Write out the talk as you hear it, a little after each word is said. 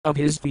of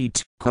his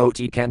feet,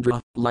 Koti Kendra,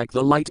 like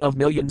the light of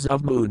millions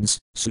of moons,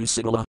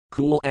 Susitala,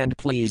 cool and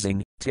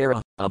pleasing,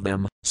 Tara, of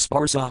them,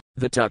 Sparsa,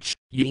 the touch,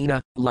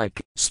 Yena,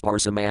 like,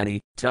 Sparsamani,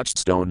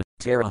 touchstone,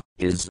 Tara,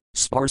 his,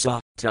 Sparsa,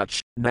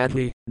 touch,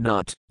 Madhi,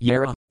 not,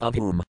 Yara, of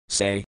whom,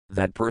 say,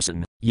 that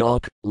person,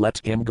 Yak, let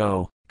him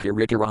go,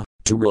 Kirikara,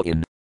 to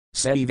ruin.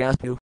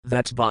 Saivastu,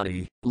 that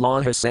body,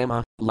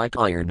 Lahasama, like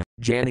iron,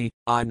 Jani,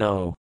 I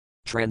know.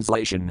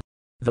 Translation.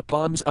 The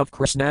palms of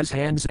Krishna's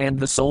hands and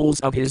the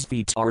soles of his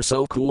feet are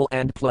so cool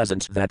and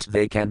pleasant that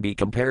they can be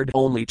compared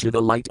only to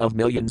the light of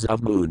millions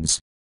of moons.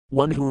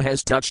 One who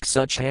has touched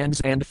such hands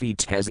and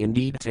feet has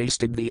indeed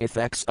tasted the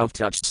effects of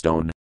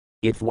touchstone.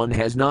 If one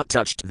has not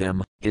touched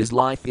them, his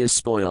life is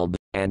spoiled,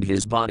 and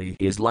his body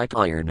is like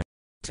iron.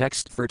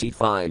 Text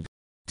 35.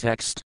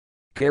 Text.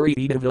 Kari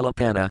Ida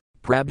Vilapana,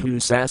 Prabhu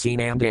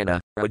Sasinandana,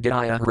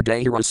 Adaya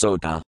Hridayara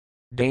Sota.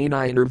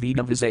 Danai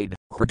Nirvida Vizade,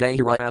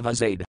 Hridayara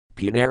Avazade,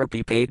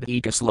 Punarapi Paid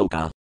Eka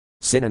Sloka.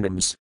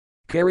 Synonyms.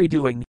 Kari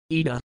doing,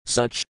 Ida,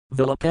 such,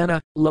 Vilapana,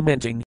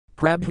 lamenting,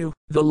 Prabhu,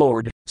 the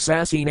Lord,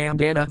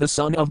 Sasinandana the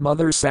son of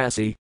Mother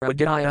Sasi,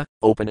 Adaya,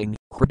 opening,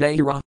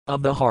 Hridayara,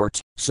 of the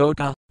heart,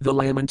 Sota, the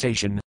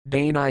lamentation,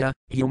 Danaya,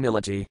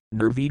 humility,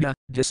 Nirvida,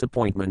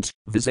 disappointment,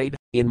 Vizade,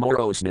 in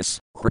moroseness,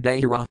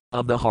 Hridayara,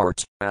 of the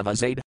heart,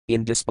 Avazade,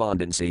 in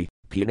despondency,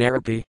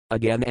 Punarapi,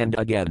 again and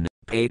again,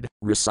 paid,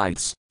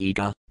 recites,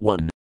 Eka,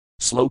 1.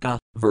 Sloka,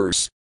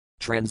 verse.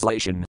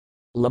 Translation.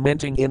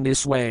 Lamenting in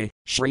this way,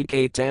 Sri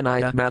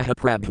Caitanya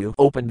Mahaprabhu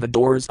opened the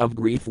doors of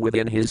grief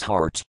within his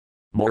heart.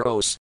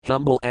 Morose,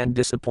 humble and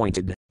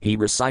disappointed, he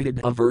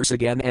recited a verse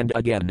again and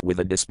again with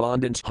a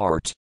despondent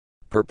heart.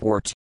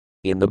 Purport.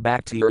 In the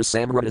Bhakti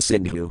Rasamrita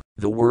Sindhu,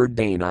 the word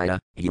Danaya,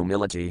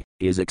 humility,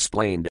 is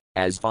explained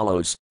as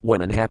follows: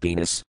 when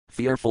unhappiness,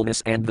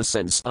 fearfulness and the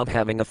sense of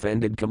having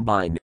offended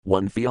combine,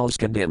 one feels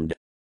condemned.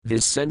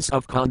 This sense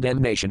of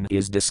condemnation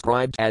is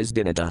described as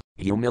dinata,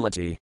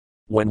 humility.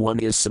 When one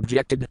is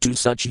subjected to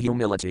such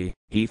humility,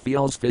 he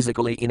feels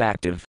physically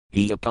inactive,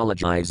 he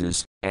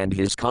apologizes, and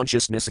his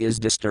consciousness is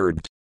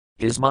disturbed.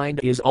 His mind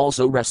is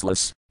also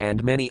restless,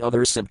 and many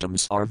other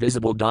symptoms are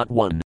visible.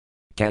 1.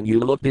 Can you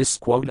look this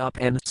quote up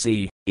and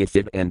see if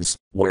it ends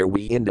where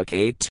we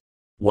indicate?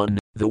 1.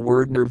 The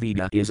word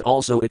nirvida is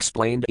also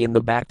explained in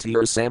the Bhakti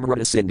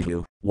Rasamrita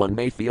Sindhu. One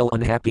may feel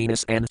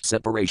unhappiness and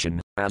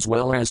separation, as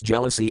well as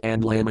jealousy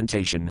and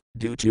lamentation,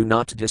 due to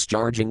not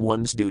discharging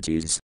one's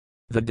duties.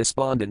 The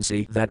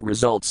despondency that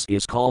results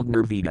is called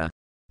nirvida.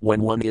 When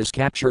one is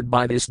captured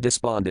by this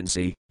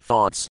despondency,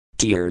 thoughts,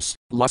 tears,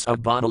 loss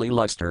of bodily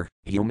luster,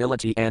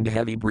 humility and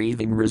heavy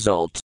breathing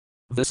result.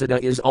 Visada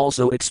is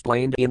also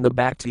explained in the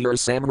Bhakti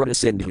Rasamrita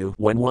Sindhu.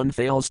 When one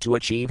fails to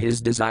achieve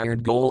his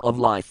desired goal of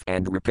life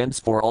and repents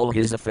for all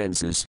his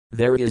offenses,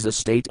 there is a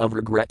state of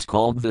regret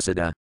called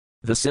visada.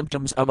 The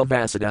symptoms of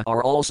avasada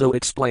are also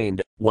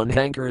explained. One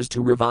hankers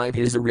to revive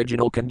his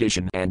original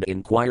condition and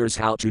inquires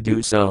how to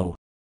do so.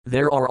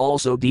 There are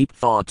also deep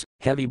thought,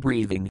 heavy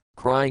breathing,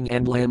 crying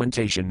and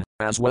lamentation,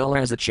 as well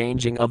as a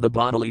changing of the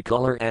bodily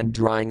color and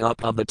drying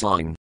up of the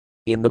tongue.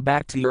 In the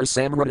Bhakti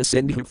Rasamrita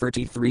Sindhu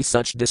 33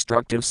 such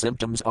destructive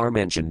symptoms are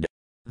mentioned.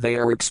 They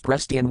are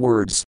expressed in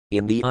words,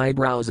 in the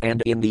eyebrows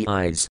and in the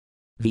eyes.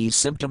 These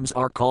symptoms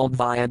are called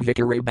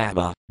Vyadvikari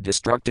bhava,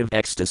 destructive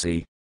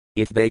ecstasy.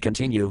 If they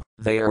continue,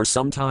 they are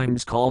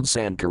sometimes called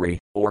sankari,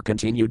 or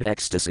continued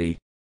ecstasy.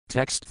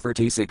 Text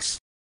 36.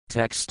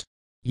 Text.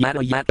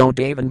 Yata yato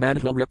devan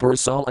madhva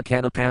ripursala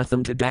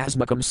kanapatham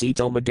tadasmakam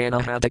sito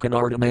madana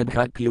hatakanardam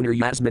abhut punar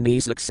yasmani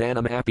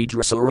saksanam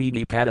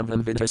apidrasuridi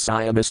padavam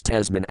vintasayamas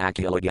tasman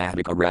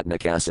akilagavika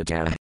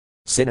ratnakasata.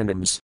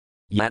 Synonyms.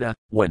 Yata,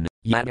 when,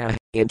 Yata,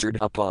 entered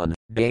upon,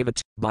 Davat,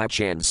 by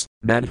chance,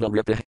 Madhva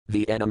Ripa,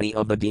 the enemy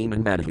of the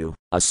demon Madhu,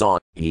 Asa,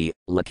 he,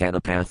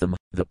 Lakanapatham,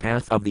 the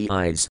path of the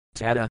eyes,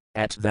 Tada,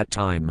 at that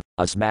time,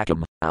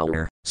 Asmakam,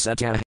 our,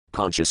 Sata,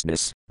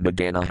 consciousness,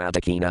 Madana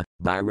Hatakina,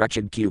 by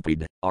wretched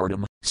Cupid,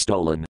 Ardam,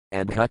 stolen,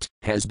 and Hut,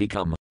 has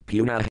become,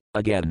 Puna,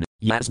 again,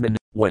 Yasmin,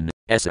 when,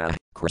 Esa,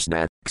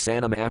 Krishna,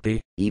 Ksanamapi,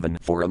 even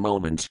for a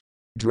moment.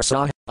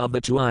 Drasa, of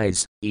the two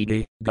eyes,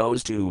 Edi,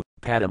 goes to,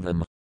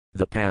 Padavam,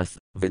 the path,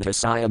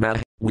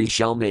 Vintasayama, we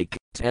shall make,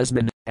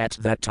 Tasman, at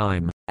that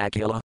time,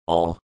 Akila,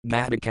 all,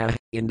 Gadika,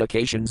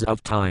 indications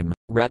of time,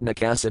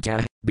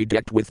 Ratnakasata,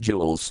 bedecked with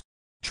jewels.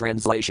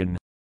 Translation.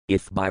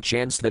 If by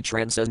chance the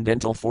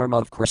transcendental form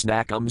of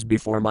Krishna comes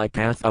before my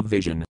path of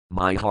vision,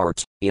 my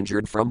heart,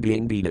 injured from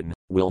being beaten,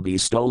 will be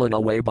stolen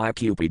away by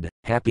Cupid,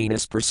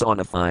 happiness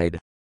personified.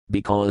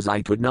 Because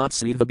I could not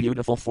see the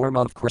beautiful form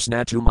of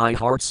Krishna to my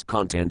heart's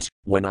content,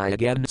 when I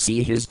again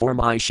see his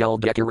form I shall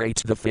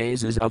decorate the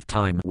phases of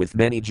time with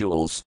many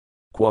jewels.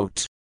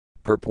 Quote.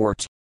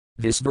 Purport.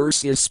 This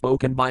verse is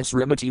spoken by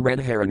Srimati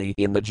Radharani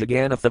in the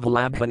Jagannatha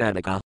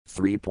Vallabhanataka,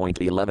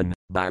 3.11,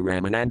 by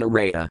Ramananda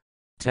Raya.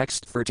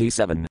 Text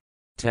 37.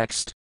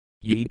 Text.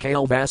 Ye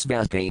kale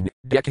vasvaskain,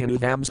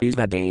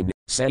 dekanuvamsisvadain,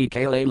 se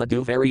kale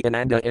laduveri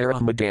ananda era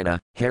madana,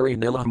 hari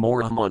nila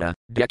moramona,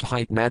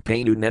 dekhite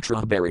natpanu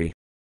netra berry.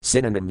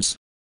 Synonyms.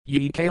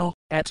 Ye kale,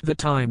 at the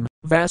time,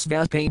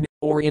 Vasvapane,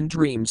 or in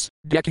dreams,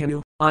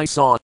 Dekanu, I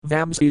saw,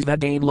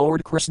 Vamsivadane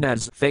Lord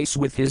Krishna's face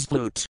with his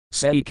flute,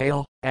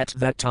 Saikale, at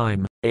that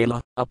time,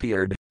 Ala,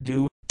 appeared,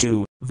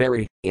 two,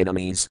 very,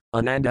 enemies,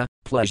 Ananda,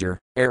 pleasure,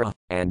 Era,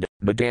 and,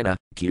 Madana,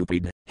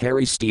 Cupid,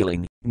 Harry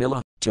stealing,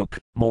 Nila, took,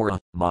 Mora,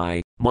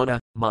 my, Mana,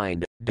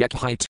 mind,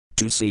 Dekhite,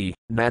 to see,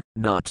 Nat,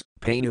 not,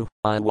 Panu,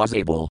 I was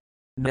able.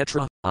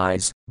 Netra,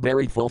 eyes,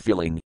 very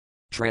fulfilling.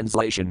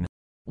 Translation.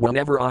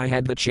 Whenever I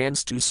had the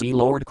chance to see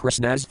Lord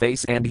Krishna's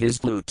face and his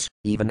flute,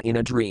 even in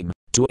a dream,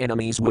 two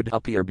enemies would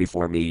appear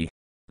before me.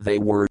 They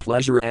were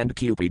pleasure and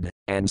Cupid,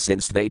 and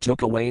since they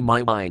took away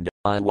my mind,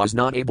 I was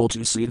not able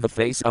to see the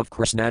face of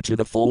Krishna to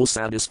the full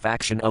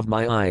satisfaction of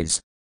my eyes.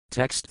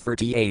 Text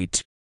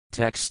 38.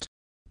 Text.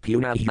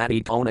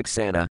 Punahati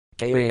Konaksana,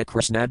 Kaya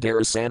Krishna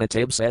Darasana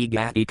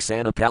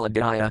Tibsaigahiksana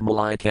Paladaya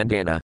Malaya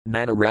Kandana,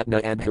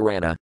 Nanaratna and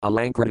Harana,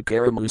 Alankrita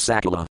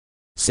Karamusakala.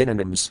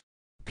 Synonyms.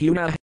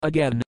 Puna,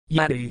 again,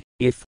 Yati,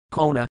 if,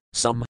 Kona,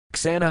 some,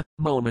 Ksana,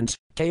 moment,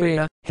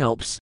 Kaya,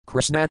 helps,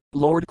 Krishna,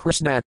 Lord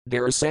Krishna,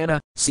 Darasana,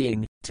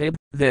 seeing, Tib,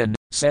 then,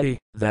 Seti,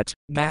 that,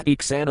 Gati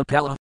Ksana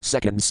Pala,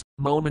 seconds,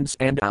 moments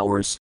and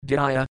hours,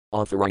 Daya,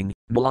 offering,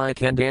 Malaya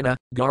Kandana,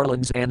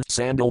 garlands and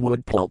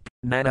sandalwood pulp,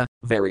 Nana,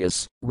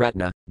 various,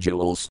 Ratna,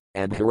 jewels,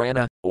 and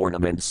Harana,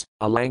 ornaments,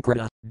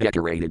 Alankrita,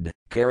 decorated,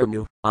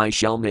 Karamu, I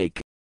shall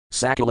make.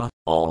 Sakala,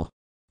 all.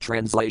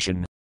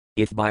 Translation.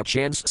 If by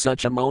chance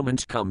such a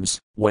moment comes,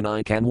 when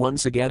I can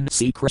once again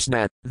see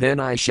Krishna, then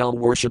I shall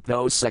worship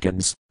those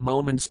seconds,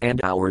 moments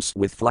and hours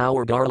with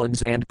flower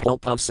garlands and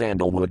pulp of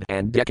sandalwood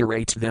and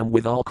decorate them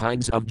with all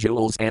kinds of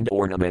jewels and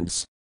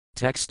ornaments.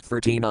 Text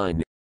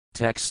 39.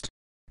 Text.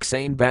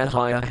 Ksane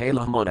Bahaya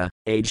Halamana,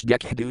 Age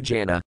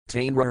Dekhadujana,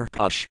 Tainrar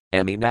Push,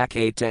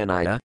 Eminake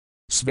Tanaya.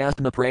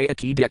 Svatna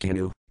Prayaki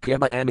Dekanu,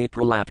 Kema Ami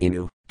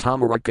Pralapinu,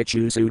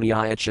 Tamarakachu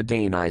Suniya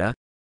Chadanaya.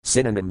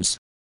 Synonyms.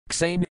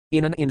 Ksane,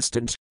 in an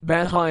instant,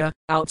 Bahaya,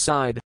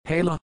 outside,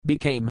 Hala,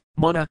 became,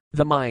 Mana,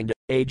 the mind,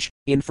 Age,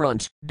 in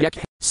front,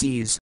 Dek,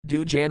 sees,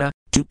 Dujana,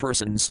 two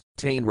persons,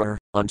 Tainrar,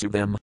 unto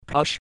them,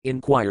 Push,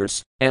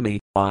 inquires, Emi,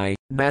 I,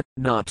 Nat,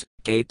 not,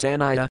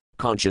 Katanaya,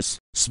 conscious,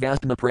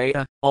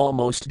 Svatnapraya,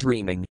 almost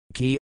dreaming,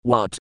 Ki,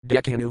 what,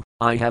 Dekanu,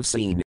 I have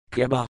seen,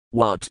 Keba,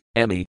 what,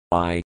 Emi,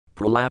 I,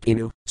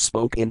 Pralapinu,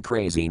 spoke in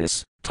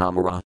craziness,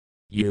 Tamara.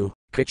 You,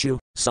 Kichu,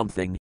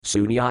 something,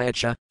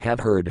 Sunyayacha, have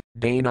heard,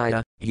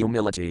 Danaya,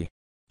 humility.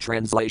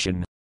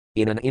 Translation.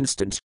 In an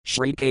instant,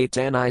 Sri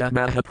Caitanya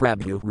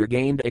Mahaprabhu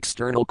regained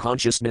external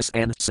consciousness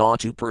and saw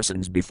two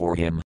persons before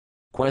him.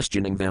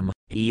 Questioning them,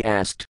 he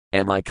asked,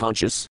 Am I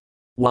conscious?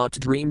 What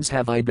dreams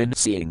have I been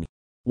seeing?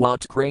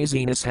 What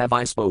craziness have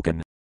I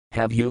spoken?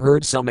 Have you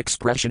heard some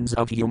expressions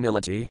of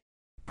humility?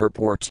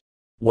 Purport.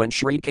 When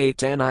Sri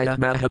Caitanya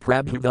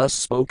Mahaprabhu thus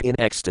spoke in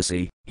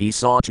ecstasy, he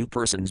saw two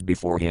persons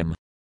before him.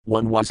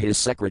 One was his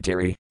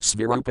secretary,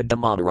 Svirupa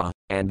Damodara,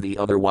 and the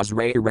other was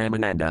Ray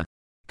Ramananda.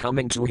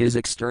 Coming to his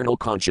external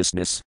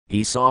consciousness,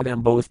 he saw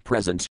them both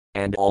present,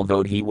 and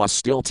although he was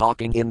still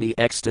talking in the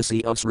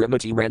ecstasy of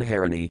Srimati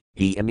Radharani,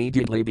 he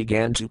immediately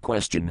began to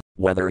question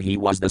whether he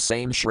was the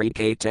same Sri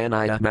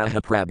Caitanya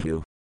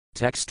Mahaprabhu.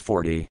 Text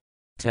 40.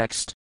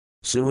 Text.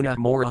 Suna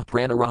Mora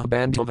Pranara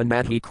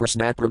Bandhavanathi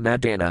Krishna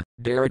Pramadana,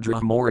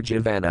 Daridra Mora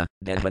Jivana,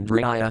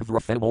 Dehandriya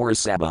Vrafa Mora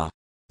Sabha.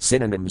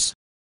 Synonyms.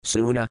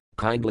 Suna,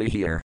 kindly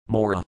hear,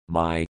 Mora,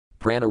 my,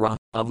 Pranara,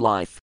 of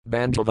life,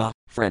 Bandhava,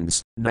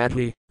 friends,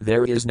 Nathi,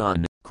 there is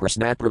none,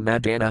 Krishna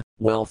Pramadana,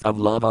 wealth of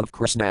love of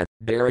Krishna,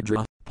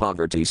 Daridra,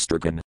 poverty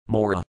stricken,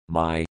 Mora,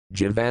 my,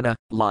 Jivana,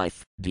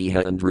 life,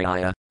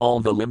 Dehandriya, all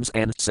the limbs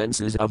and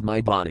senses of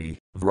my body,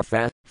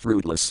 Vrafa,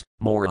 fruitless,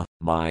 Mora,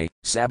 my,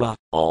 Sabha,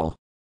 all.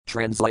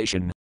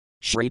 Translation.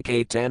 Sri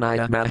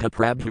Caitanya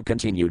Mahaprabhu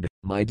continued,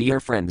 My dear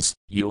friends,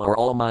 you are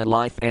all my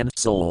life and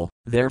soul,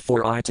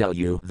 therefore I tell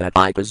you that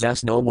I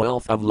possess no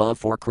wealth of love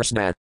for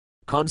Krishna.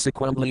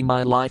 Consequently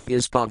my life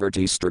is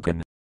poverty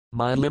stricken.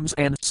 My limbs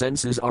and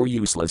senses are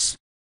useless.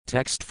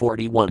 Text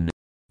 41.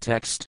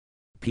 Text.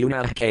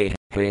 Punahke,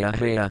 Haya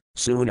Haya,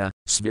 Suna,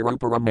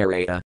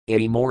 Sviruparamaya,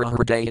 Edimora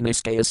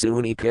Hridayaniskaya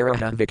Suni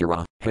Karaha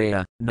Vikara,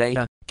 Haya,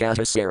 Naya,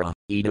 Katasara,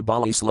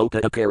 Edabali Sloka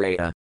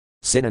Akaraya.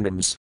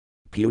 Synonyms.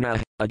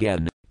 Puna,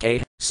 again,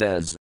 K,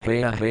 says,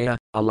 Haya Haya,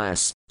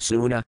 alas,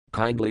 Suna,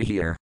 kindly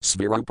hear,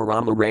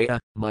 Sviruparamaya,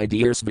 my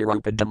dear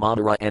Svirupa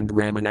Damodara and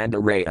Ramananda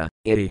Raya,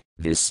 Iti,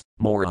 this,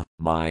 Mora,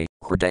 my,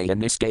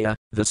 Hridayaniskaya,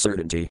 the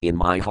certainty in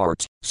my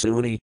heart,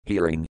 Suni,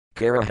 hearing,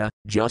 Karaha,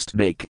 just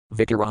make,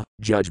 Vikara,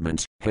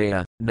 judgment,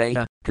 Haya,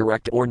 Naya,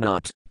 correct or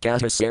not,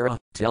 Katasara,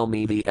 tell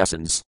me the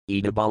essence,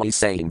 Edabali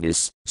saying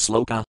this,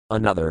 Sloka,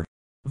 another.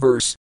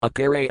 Verse,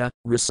 Akaraya,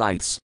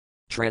 recites.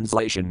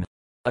 Translation.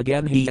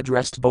 Again he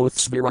addressed both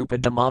Svirupa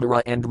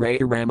Damodara and Ray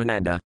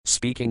Ramananda,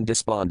 speaking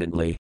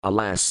despondently,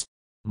 Alas!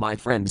 My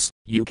friends,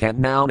 you can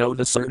now know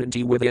the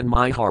certainty within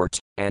my heart,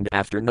 and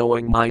after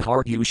knowing my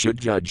heart you should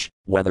judge,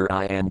 whether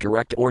I am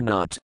correct or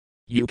not.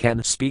 You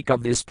can speak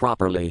of this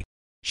properly.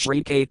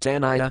 Sri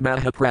Caitanya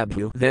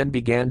Mahaprabhu then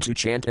began to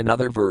chant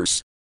another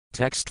verse.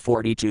 Text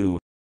 42.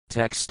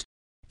 Text.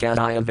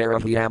 Gadaya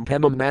Varahyam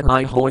Pemam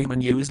Matai Hoi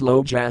Manus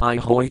Lojai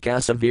Hoi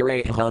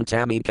Kasavire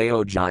Hantami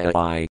Ko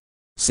Jaya.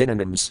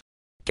 Synonyms.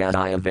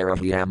 Gadaya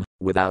Varahyam,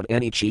 without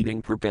any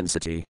cheating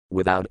propensity,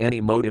 without any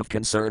motive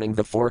concerning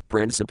the four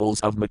principles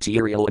of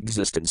material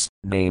existence,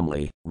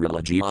 namely,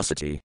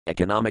 religiosity,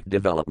 economic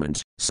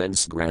development,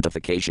 sense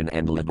gratification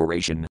and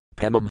liberation.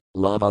 Pemam,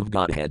 love of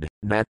Godhead.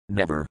 Nat,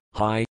 never.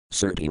 Hi,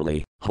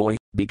 certainly. Hoi,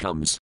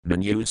 becomes.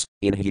 Manus,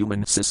 in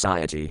human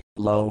society.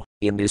 Lo,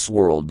 in this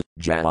world.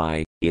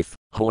 Jai, if.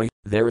 Hoi,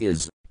 there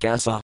is.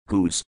 Kasa,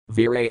 whose.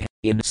 Vire,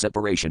 in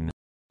separation.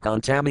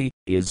 Kantami,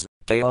 is.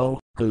 Ko,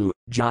 who.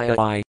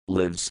 Jai,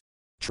 lives.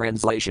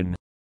 Translation.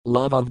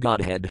 Love of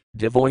Godhead,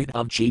 devoid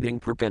of cheating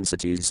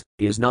propensities,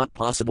 is not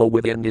possible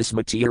within this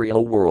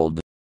material world.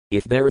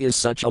 If there is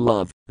such a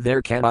love,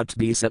 there cannot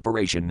be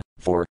separation,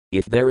 for,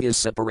 if there is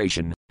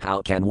separation,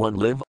 how can one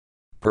live?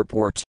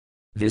 Purport.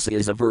 This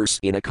is a verse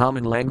in a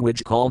common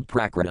language called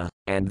Prakrita,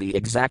 and the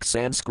exact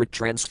Sanskrit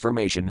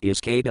transformation is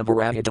Kada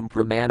Varahidam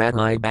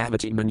Pramanati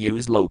Bhavati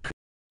Manus Lok.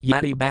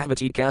 Yati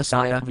Bhavati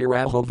Kasaya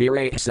Viraho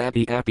Vire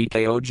Sapi Api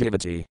Ko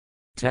Jivati.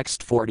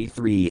 Text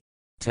 43.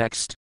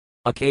 Text.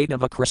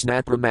 Akadava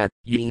Krishnat Pramat,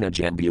 Yena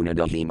Jambuna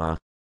Dahima.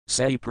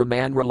 Say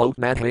Praman Ralot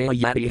Madhaya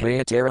Yati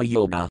Haya Tara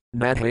Yoga,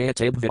 Madhaya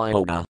Tib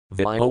Vyoga,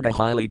 Vyoga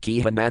Highly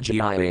Kiha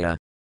Najiyaya.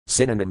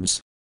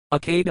 Synonyms.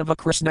 Akadava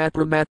Krishnat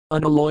Pramat,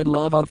 unalloyed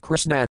love of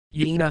Krishnat,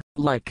 Yena,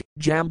 like,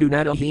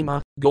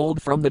 Jambunadahima,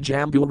 gold from the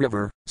Jambu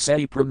river,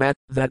 Say Pramat,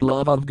 that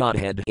love of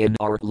Godhead in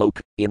our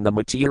lok, in the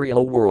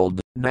material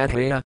world,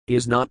 Madhaya,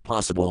 is not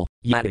possible,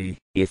 Yati,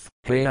 if,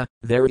 Haya,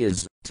 there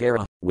is,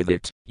 Tara, with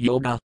it,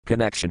 Yoga,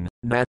 connection,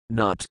 Nat,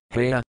 not,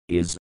 Haya,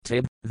 is,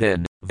 Tib,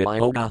 then,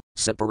 Vyoga,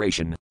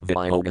 separation,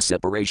 Vyoga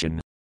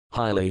separation.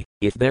 Highly,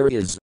 if there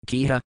is,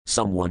 Kiha,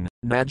 someone,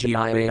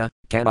 Najiyaya,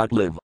 cannot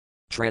live.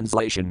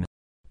 Translation.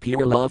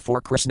 Pure love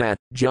for Krishna,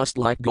 just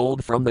like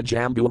gold from the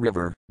Jambu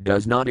river,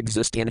 does not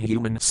exist in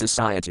human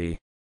society.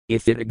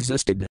 If it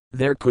existed,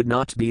 there could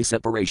not be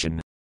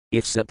separation.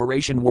 If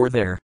separation were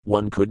there,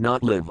 one could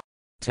not live.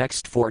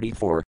 Text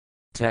 44.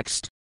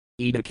 Text.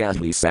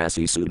 Edakasvi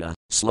Sasi Suda,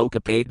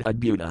 Sloka Paid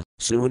Adbuta,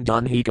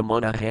 Sundanhi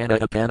Kamana Hana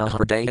Apana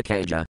Hardaya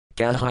Kaja,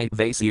 Kahai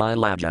Vasi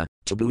Laja,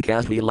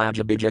 Tabukasvi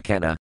Laja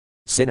Bijakana.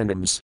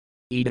 Synonyms.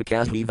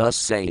 Edakasvi thus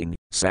saying,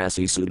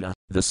 Sasi Suda,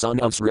 the son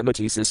of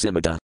Srimati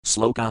Sasimata,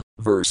 Sloka,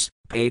 verse,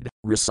 paid,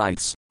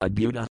 recites,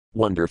 Adbuta,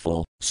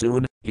 wonderful,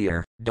 soon,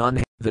 here,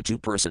 done, the two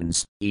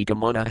persons,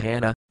 Ekamana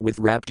Hana, with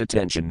rapt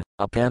attention,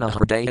 Apana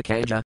Hardaya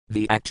Kaja,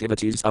 the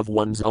activities of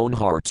one's own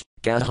heart,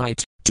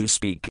 Kahite, to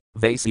speak,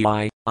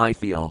 Vasi, I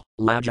feel,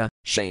 Laja,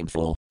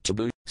 shameful,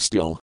 Tabu,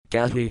 still,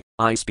 Kahi,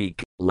 I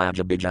speak,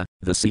 Laja Bija,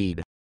 the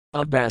seed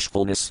of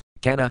bashfulness,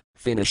 Kana,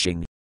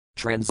 finishing.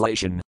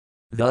 Translation.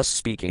 Thus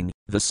speaking,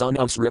 the son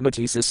of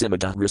Srimati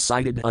Sasimata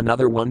recited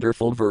another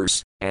wonderful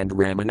verse, and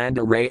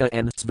Ramananda Raya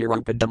and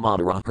Svirupa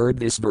Damodara heard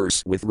this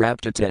verse with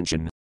rapt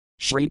attention.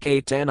 Sri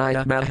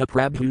Caitanya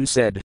Mahaprabhu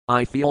said,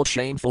 I feel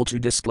shameful to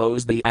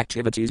disclose the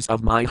activities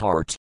of my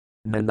heart.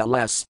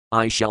 Nonetheless,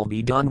 I shall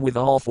be done with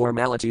all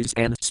formalities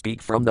and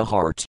speak from the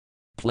heart.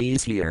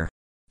 Please hear.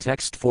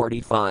 Text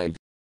 45.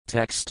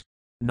 Text.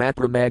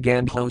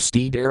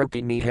 Napramagandhosti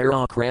Darapini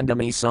Hera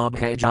Krandami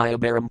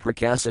Sabhajayabaram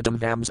Prakasitam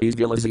Vamsis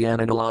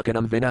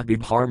Vilaziananalakanam Vina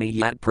Bibharmi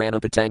Yat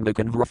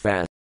Pranapatangakan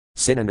Vrafa.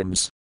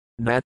 Synonyms.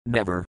 Nat,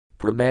 never.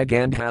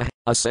 Pramagandha,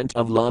 a scent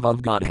of love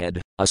of Godhead.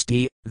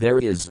 Asti, there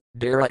is.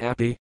 Dara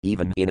api,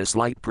 even in a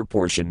slight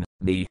proportion.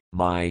 Me,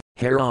 my.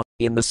 Hera,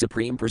 in the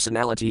Supreme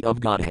Personality of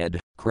Godhead.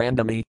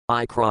 Krandami,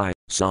 I cry.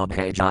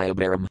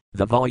 Sabhajayabaram,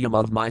 the volume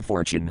of my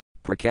fortune.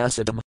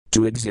 Prakasitam,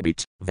 to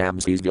exhibit,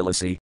 Vamsis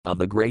Vilasi, of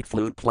the great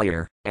flute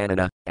player,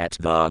 Anana, at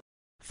the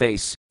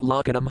face,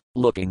 Lakanam,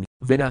 looking,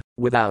 Vina,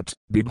 without,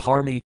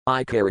 Bibharmi,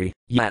 I carry,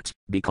 yet,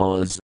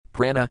 because,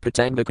 Prana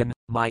Patangakan,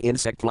 my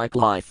insect-like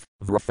life,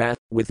 Vrafa,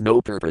 with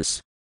no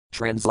purpose.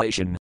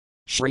 Translation.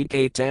 Sri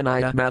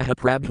Caitanya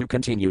Mahaprabhu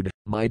continued,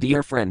 My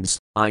dear friends,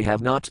 I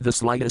have not the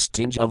slightest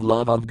tinge of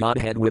love of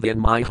Godhead within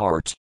my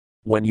heart.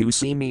 When you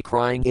see me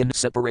crying in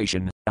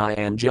separation, I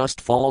am just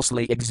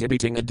falsely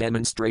exhibiting a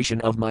demonstration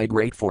of my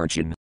great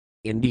fortune.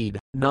 Indeed,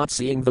 not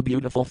seeing the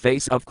beautiful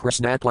face of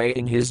Krishna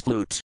playing his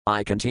flute,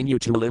 I continue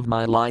to live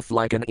my life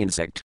like an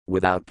insect,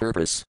 without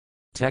purpose.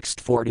 Text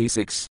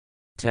 46.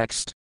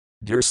 Text.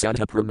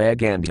 Dursudha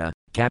Pramagandha,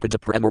 Kapita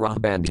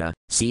Pramarabandha,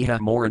 Siha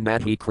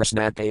Moranmadhi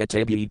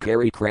Krishnatayatabi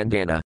Kari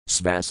Krandana,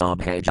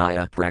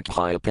 Svasabhajaya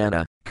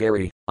Prakhayapana,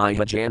 Kari,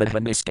 Ihajanaha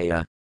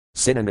Niskaya.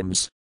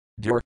 Synonyms.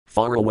 Dur,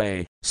 far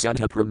away,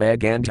 Sudha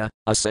Pramagandha,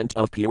 a scent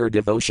of pure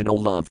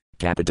devotional love,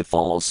 Kapita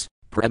falls,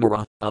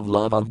 Pramara, of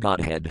love of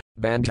Godhead,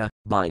 Bandha,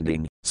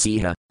 binding,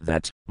 Siha,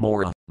 that,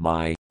 Mora,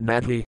 my,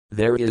 Madhi,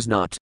 there is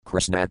not,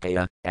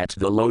 Krishnataya, at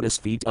the lotus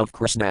feet of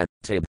Krishna,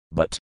 Tib,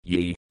 but,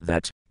 ye,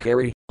 that,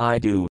 carry, I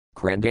do,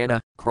 Krandana,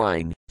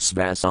 crying,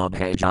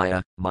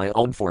 Svasabhajaya, my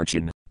own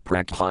fortune,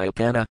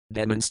 Prakhayapana,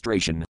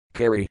 demonstration,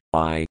 carry,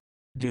 I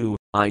do,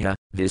 Iha,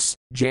 this,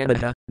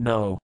 Janata,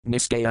 no,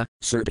 Niskaya,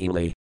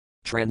 certainly.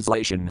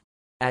 Translation.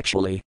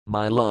 Actually,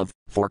 my love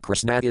for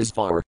Krishna is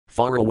far,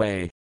 far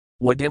away.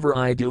 Whatever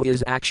I do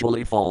is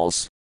actually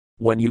false.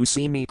 When you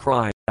see me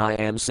cry, I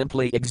am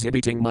simply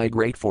exhibiting my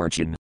great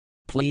fortune.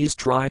 Please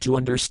try to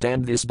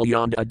understand this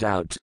beyond a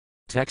doubt.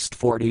 Text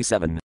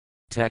 47.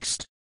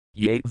 Text.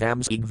 Yate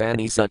Vamsig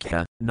Vani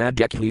Sukha,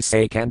 Nadekhi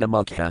Se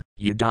Kandamukha,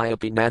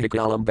 Yudayapi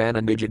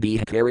Nadakalambana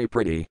Nijadiha Kari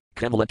Pretty,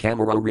 Kamala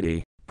Kamara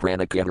Ridi,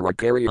 Pranakara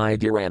Kari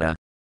Idirana.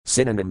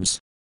 Synonyms.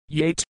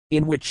 Yate,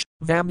 in which,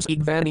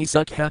 Vamsig Vani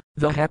Sukha,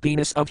 the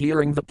happiness of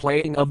hearing the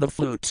playing of the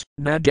flute,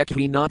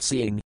 Nadekhi not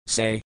seeing,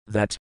 say,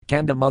 that,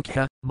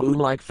 Kandamukha,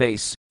 moon-like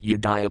face,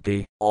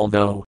 Udayapi,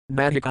 although,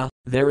 Nadika,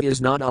 there is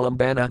not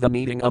Alambana the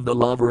meeting of the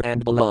lover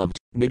and beloved,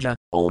 Nija,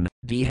 own,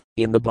 D,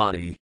 in the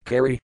body,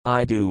 Kari,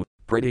 I do,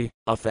 pretty,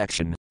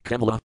 affection,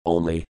 Kamala,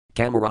 only,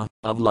 Kamara,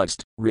 of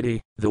lust, Ridi,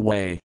 the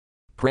way.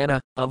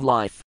 Prana, of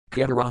life,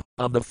 Katara,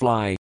 of the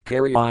fly,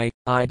 Kari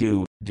I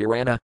do,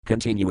 Dharana,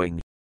 continuing.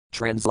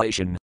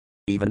 Translation.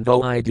 Even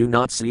though I do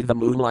not see the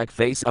moon-like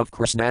face of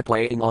Krishna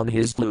playing on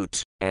his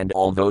flute, and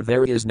although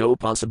there is no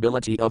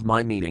possibility of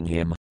my meeting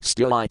him,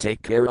 still I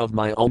take care of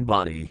my own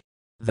body.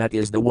 That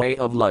is the way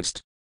of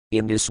lust.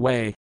 In this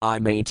way, I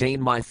maintain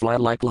my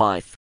fly-like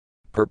life.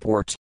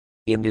 Purport.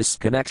 In this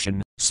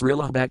connection,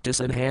 Srila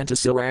Bhaktisiddhanta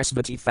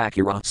Sarasvati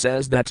Thakura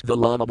says that the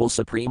lovable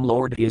Supreme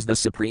Lord is the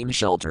supreme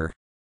shelter.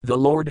 The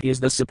Lord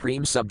is the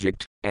supreme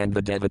subject, and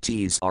the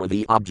devotees are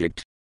the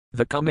object.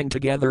 The coming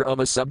together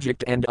of a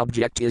subject and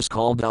object is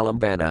called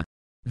alambana.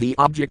 The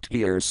object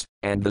hears,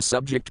 and the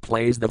subject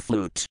plays the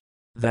flute.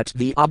 That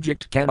the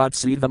object cannot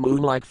see the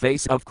moon-like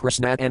face of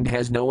Krishna and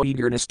has no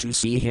eagerness to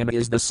see him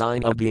is the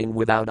sign of being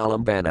without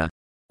alambana.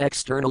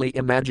 Externally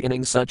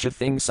imagining such a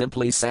thing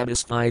simply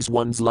satisfies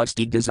one's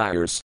lusty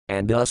desires,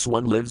 and thus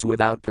one lives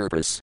without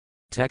purpose.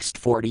 Text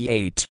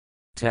 48.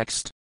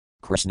 Text.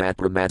 Krishna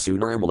Pramasu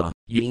Nirmala,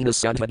 Yena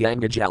Sudha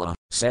Gangajala,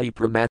 Say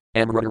Pramat,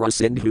 Amrara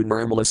Sindhu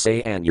Nirmala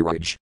Say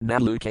Anuraj,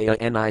 Nalukaya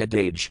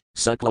Anayadaj,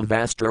 Sukla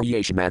Vastra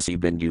Yashamasi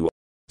Bindu.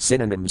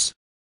 Synonyms.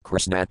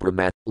 Krishna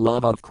Pramat,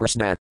 love of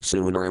Krishna,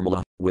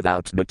 Sunirmala,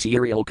 without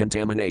material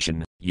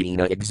contamination,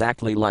 Yena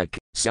exactly like,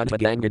 Sudha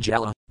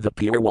Gangajala, the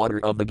pure water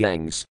of the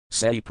Ganges,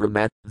 Say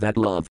Pramat, that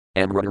love,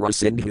 Amrara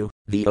Sindhu,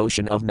 the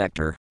ocean of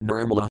nectar,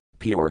 Nirmala,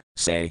 pure,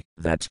 say,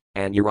 that,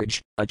 Anuraj,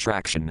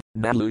 attraction,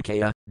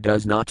 Nalukaya,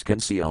 does not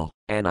conceal,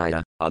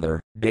 Anaya, other,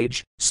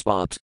 Daj,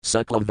 spot,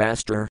 Sukla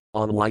Vastra,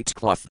 on white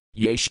cloth,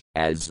 Yesh,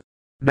 as.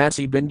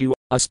 Masi Bindu,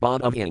 a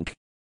spot of ink.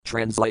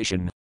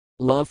 Translation.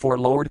 Love for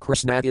Lord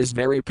Krishna is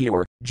very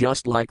pure,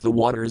 just like the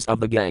waters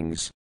of the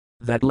Ganges.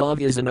 That love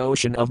is an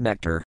ocean of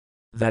nectar.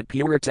 That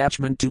pure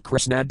attachment to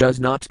Krishna does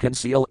not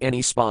conceal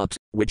any spot,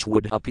 which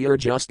would appear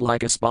just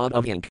like a spot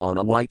of ink on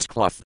a white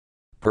cloth.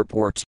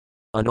 Purport.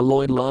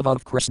 Unalloyed love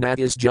of Krishna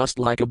is just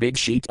like a big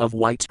sheet of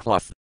white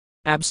cloth.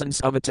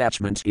 Absence of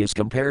attachment is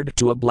compared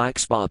to a black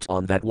spot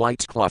on that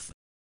white cloth.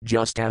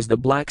 Just as the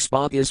black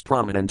spot is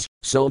prominent,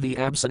 so the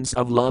absence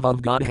of love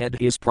of Godhead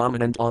is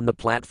prominent on the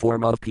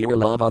platform of pure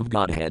love of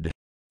Godhead.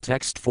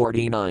 Text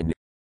 49.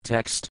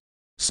 Text.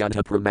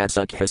 Sudha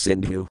Pramasukha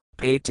Sindhu,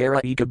 Patara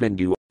Eka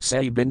Bindu,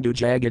 Say Bindu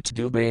Jagat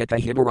Dubayata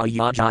Hibara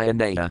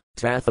Yajayanaya,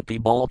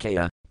 Tathapi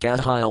Balkaya,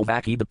 Kahil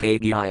Vaki the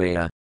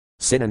Pagyaya.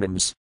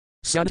 Synonyms.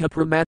 Sudha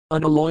Pramat,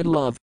 unalloyed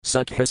love,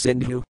 Sukha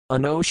Sindhu,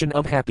 an ocean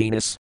of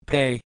happiness,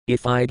 Pay,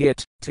 if I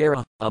get,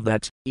 Tara, of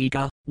that,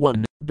 Eka,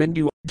 one,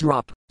 Bindu,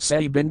 drop,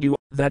 Say Bindu,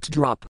 that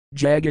drop,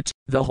 Jagat,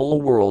 the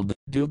whole world,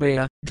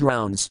 Dubaya,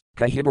 drowns,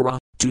 Kahibara,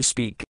 to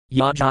speak,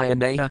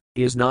 Yajayanaya,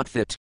 is not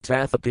fit,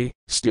 Tathapi,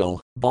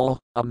 still, Bal,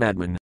 a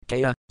madman,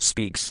 Kaya,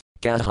 speaks,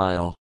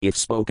 Kahil, if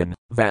spoken,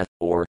 Vat,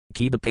 or,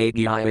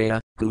 Kibapagyaya,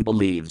 who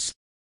believes.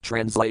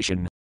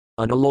 Translation.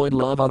 Unalloyed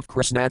love of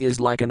Krishna is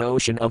like an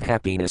ocean of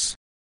happiness.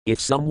 If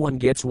someone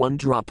gets one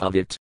drop of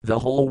it, the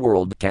whole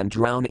world can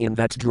drown in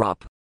that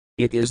drop.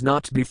 It is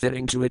not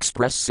befitting to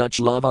express such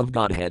love of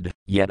Godhead,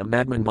 yet a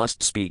madman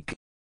must speak.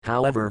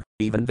 However,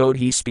 even though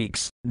he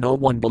speaks, no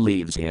one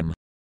believes him.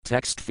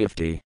 Text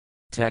 50.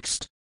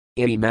 Text.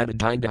 Iti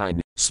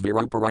Madadindine,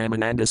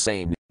 Sviruparamananda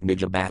Sane,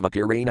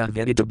 Nijabhavakirina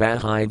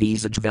Viditabahai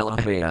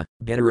Visajvelahaya,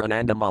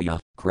 Bidaranandamaya,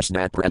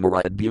 Krishna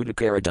Pramara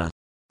Adbutakarata.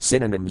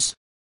 Synonyms.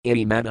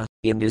 Mada,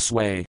 in this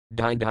way,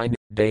 Dine,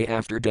 day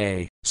after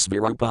day,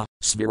 Svirupa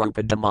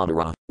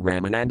Damadara,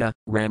 Ramananda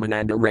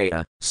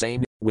Raya,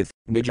 same, with,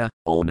 Nija,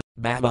 own,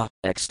 Bhava,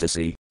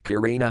 ecstasy,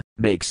 Kirina,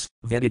 makes,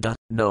 Vidita,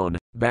 known,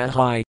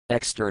 Bahai,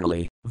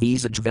 externally,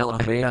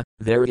 Visajvelahaya,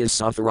 there is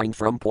suffering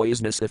from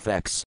poisonous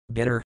effects,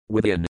 bitter,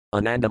 within,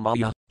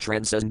 Anandamaya,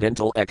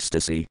 transcendental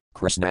ecstasy,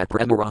 Krishna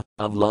Pramara,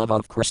 of love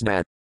of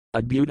Krishna.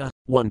 Adbhuta,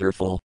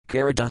 wonderful,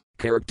 Karata,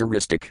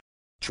 characteristic.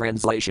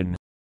 Translation.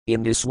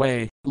 In this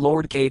way,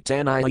 Lord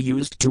Caitanya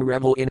used to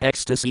revel in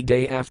ecstasy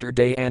day after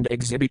day and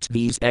exhibit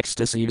these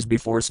ecstasies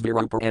before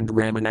Svirupa and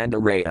Ramananda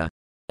Raya.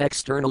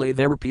 Externally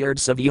there appeared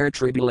severe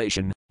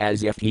tribulation,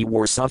 as if he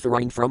were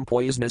suffering from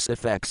poisonous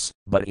effects,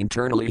 but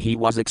internally he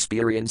was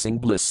experiencing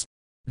bliss.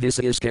 This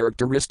is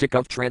characteristic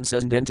of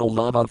transcendental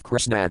love of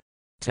Krishna.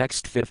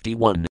 Text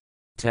 51.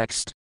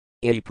 Text.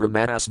 A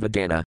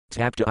Pramanasvadana,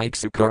 Tapta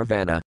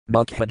Iksukarvana,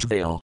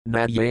 Mukhajvail,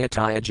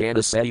 Nadyayataya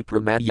Jana Se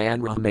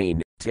Pramadyan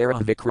Rahmain, Tara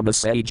Vikrama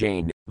Se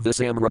Jain,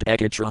 Visamrat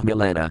Ekatra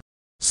Milana.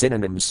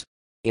 Synonyms.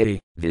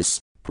 This,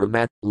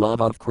 Pramat,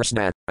 love of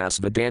Krishna,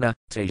 Asvadana,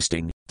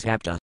 tasting,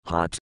 Tapta,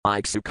 hot,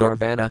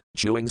 Iksukarvana,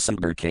 chewing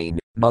sugarcane,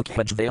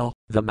 Mukhajvail,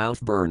 the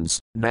mouth burns,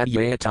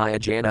 Nadyayataya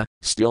Jana,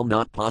 still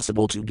not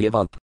possible to give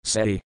up,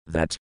 say,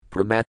 that,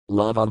 Pramat,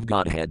 love of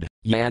Godhead,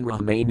 Yan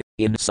Rahmain,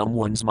 in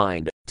someone's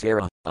mind,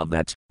 Tara, of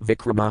that,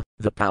 Vikrama,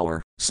 the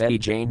power, Say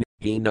Jain,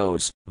 he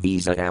knows,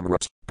 Visa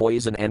Amrit,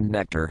 poison and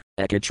nectar,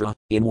 Ekatra,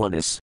 in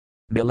oneness.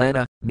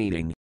 Milana,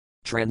 meaning.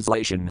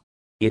 Translation.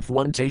 If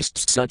one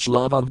tastes such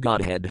love of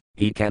Godhead,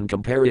 he can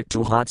compare it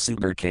to hot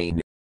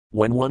sugarcane.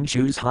 When one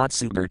chews hot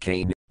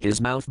sugarcane,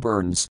 his mouth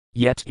burns,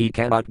 yet he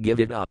cannot give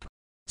it up.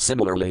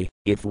 Similarly,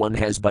 if one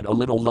has but a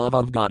little love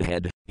of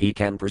Godhead, he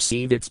can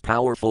perceive its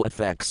powerful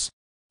effects.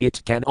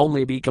 It can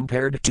only be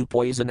compared to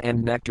poison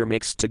and nectar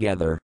mixed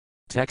together.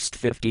 Text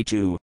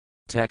 52.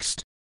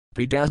 Text.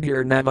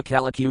 Pidasgir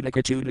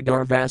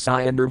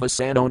Navakalakudakatudagarvasaya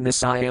Nirvasano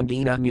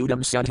Nisayamdina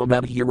Mudam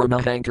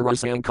Santamabhiramahankara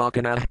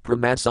Sankakana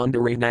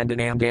Pramatsundari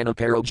Nandanamdana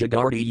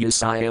Parajagardi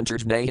Yasayam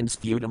Turjnayans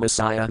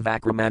Fudamasaya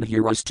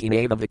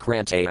Vakramadhirastinava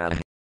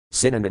Vikrantaya.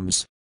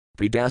 Synonyms.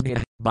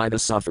 Pidasgir, by the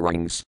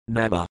sufferings,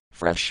 Nava,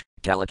 fresh,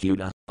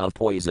 Kalakuda, of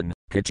poison,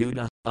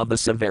 Katuda, of the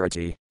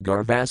severity,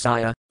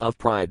 Garvasaya, of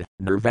pride,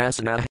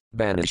 Nirvasana,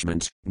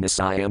 banishment,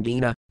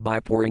 Nisayamdina,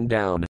 by pouring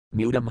down,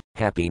 Mudam,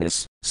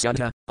 happiness,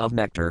 Santa, of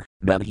nectar,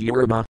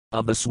 Madhurama,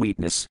 of the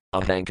sweetness,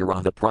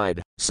 Ahankara, the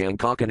pride,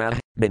 Sankakana,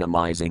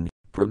 minimizing,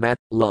 Pramat,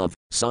 love,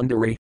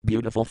 Sundari,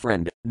 beautiful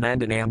friend,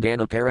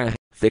 Nandanamdana para,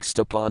 fixed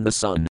upon the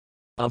sun.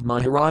 Of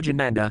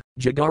Maharajananda,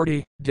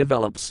 Jagardi,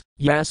 develops,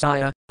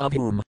 Yasaya, of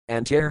whom,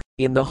 Antir,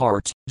 in the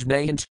heart,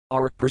 Jnayant,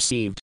 are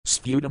perceived,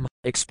 Sputum,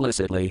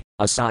 explicitly,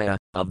 Asaya,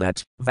 of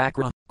that,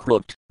 Vakra,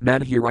 crooked,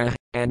 Madhura,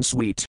 and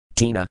sweet,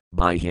 Tina,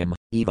 by him,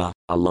 Eva,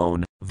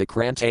 alone,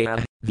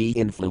 Vikrantaya, the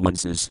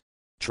influences.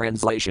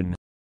 Translation.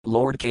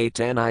 Lord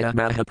Caitanya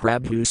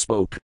Mahaprabhu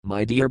spoke,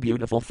 my dear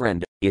beautiful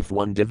friend, if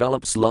one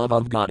develops love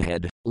of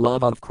Godhead,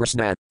 love of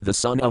Krishna, the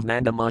son of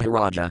Nanda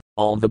Maharaja,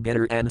 all the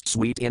bitter and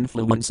sweet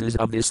influences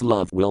of this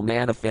love will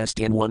manifest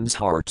in one's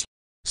heart.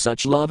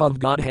 Such love of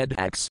Godhead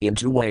acts in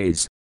two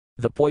ways.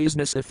 The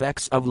poisonous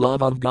effects of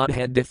love of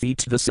Godhead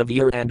defeat the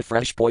severe and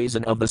fresh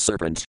poison of the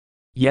serpent.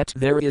 Yet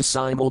there is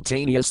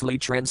simultaneously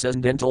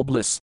transcendental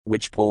bliss,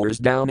 which pours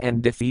down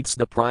and defeats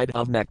the pride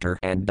of nectar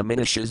and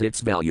diminishes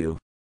its value.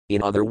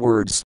 In other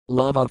words,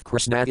 love of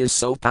Krishna is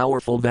so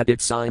powerful that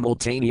it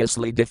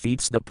simultaneously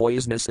defeats the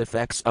poisonous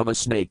effects of a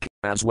snake,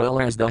 as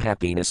well as the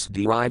happiness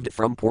derived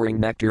from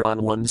pouring nectar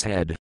on one's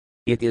head.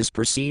 It is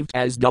perceived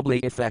as doubly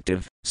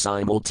effective,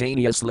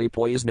 simultaneously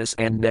poisonous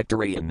and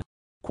nectarian.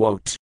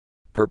 Quote.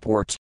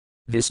 Purport.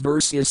 This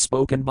verse is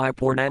spoken by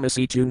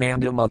Purnamasi to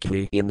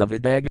Nandamukhi in the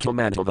Vidagta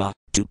Madhava,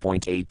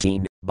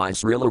 2.18, by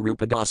Srila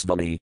Rupa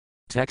Goswami.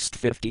 Text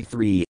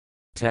 53.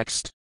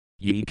 Text.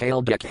 Ye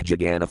kale dek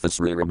jaganatha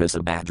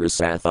sriramisa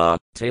satha,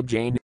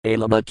 tibjain,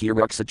 alama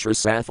kiruksatra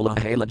sathala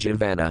hala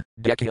javana,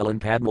 dekalan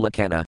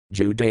padmalakana,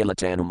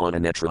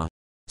 judalatanumananetra.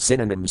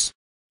 Synonyms.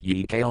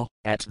 Ye kale,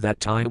 at that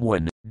time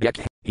when,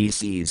 dek, he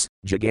sees,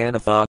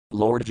 Jagannatha,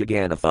 Lord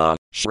Jagannatha,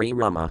 Sri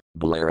Rama,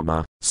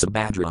 Balarama,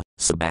 Subhadra,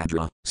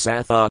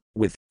 Satha,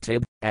 with,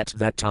 Tib, at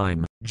that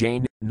time,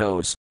 Jain,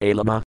 knows,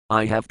 Alama,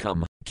 I have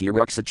come,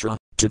 Kiruksatra,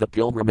 to the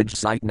pilgrimage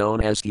site known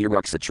as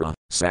Kiruksatra,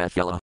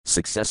 Sathala,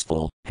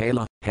 successful,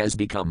 Hala, has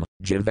become,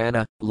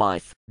 Javana,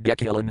 life,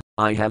 Dekalan,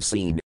 I have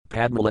seen,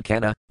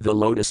 Padmalakana, the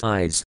lotus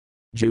eyes.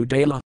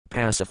 Judala,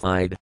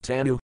 pacified,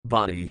 Tanu,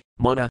 body,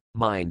 Mana,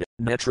 mind,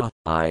 Netra,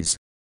 eyes.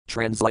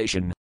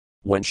 Translation.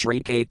 When Sri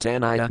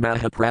Caitanya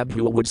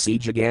Mahaprabhu would see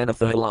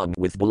Jagannatha along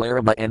with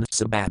Balarama and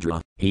Subhadra,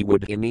 he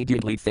would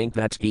immediately think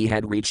that he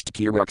had reached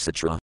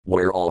Kiruksatra,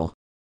 where all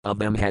of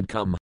them had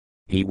come.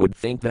 He would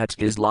think that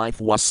his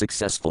life was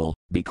successful,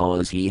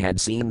 because he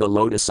had seen the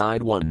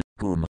lotus-eyed one,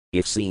 whom,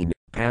 if seen,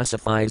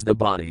 pacifies the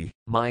body,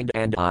 mind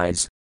and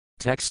eyes.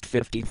 Text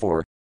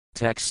 54.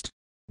 Text.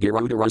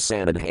 Girudara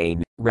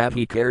Sanadhain,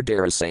 Ravi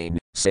Kardarasane,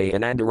 say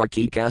Anandara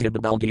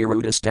Kikahibabal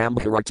Giruda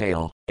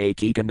Stambharatal, A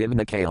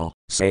Kikamimnakale,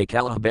 say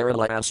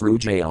Kalabarala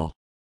Asrujail.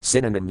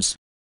 Synonyms.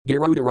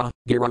 Girudara,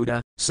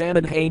 Giruda,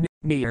 Sanadhain,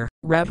 near,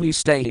 Ravi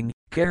staying,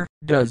 Kar,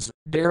 does,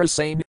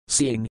 Darasane,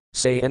 seeing,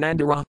 say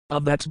Anandara,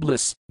 of that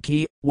bliss,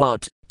 Ki,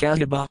 what,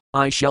 Kahiba,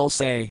 I shall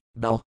say,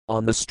 Bal,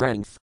 on the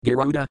strength,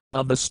 Giruda,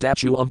 of the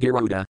statue of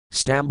Giruda,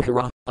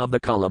 Stambhara, of the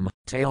column,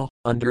 tail,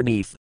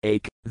 underneath,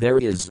 Ak, there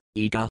is,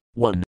 Ika,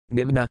 one,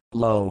 Nimna,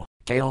 low,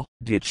 Kale,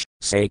 ditch,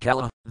 say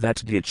Kala,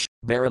 that ditch,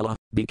 Barala,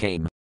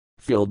 became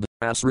filled,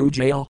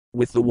 Asrujail,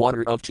 with the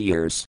water of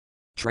tears.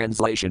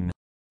 Translation.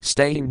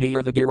 Staying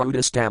near the Garuda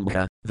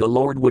Stambha, the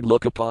Lord would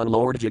look upon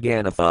Lord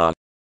Jagannatha.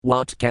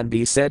 What can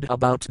be said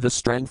about the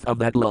strength of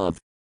that love?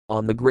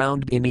 On the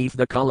ground beneath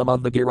the column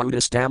of the Garuda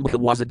Stambha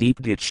was a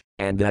deep ditch,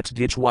 and that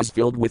ditch was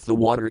filled with the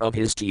water of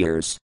his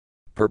tears.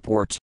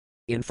 Purport.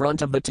 In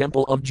front of the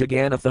temple of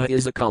Jagannatha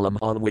is a column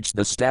on which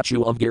the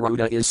statue of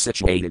Garuda is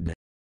situated.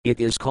 It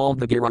is called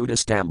the Garuda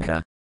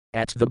Stambha.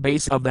 At the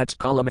base of that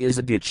column is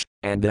a ditch,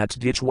 and that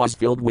ditch was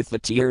filled with the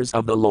tears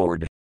of the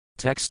Lord.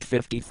 Text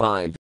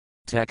 55.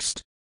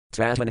 Text.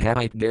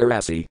 Tatmanhavite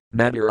Garasi,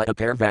 Madhura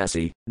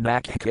Aparvasi,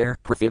 Nakhakar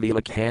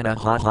Prithivilikhana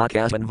Ha Ha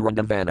Kasman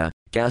Vrundavana,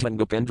 Kasman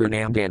Gopindra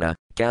Namdana,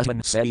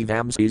 Kasman Seti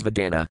Vamsis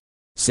Vadana.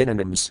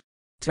 Synonyms.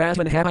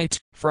 Tatmanhavite,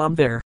 from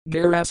there,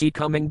 Garasi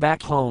coming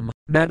back home,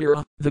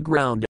 Madhura, the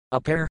ground,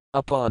 Apar,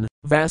 upon,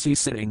 Vasi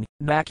sitting,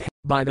 Nak,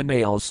 by the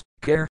nails,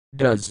 Kar,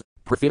 does,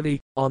 Prithivi,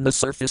 on the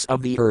surface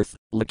of the earth,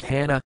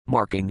 Lakhana,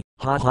 marking,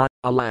 Ha Ha,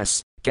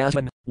 alas,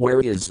 Kasman, where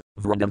is,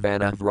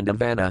 Vrundavana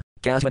Vrundavana,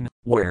 Kasman,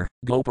 where,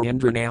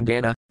 Gopindra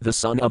Namdana, the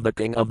son of the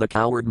king of the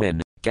coward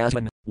men,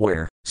 Kasman,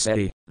 where,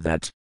 Seti,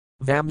 that.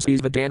 Vamsis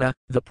Vadana,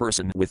 the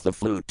person with the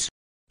flute.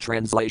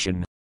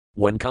 Translation.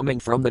 When coming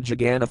from the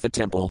Jagannatha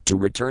temple to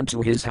return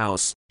to his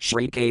house,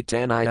 Sri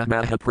Caitanya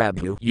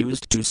Mahaprabhu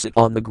used to sit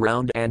on the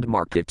ground and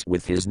mark it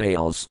with his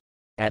nails.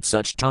 At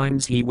such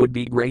times he would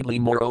be greatly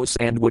morose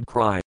and would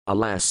cry,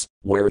 alas,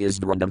 where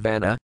is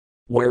Vrundavana?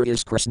 Where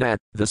is Krishna,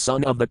 the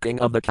son of the king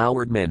of the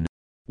coward men?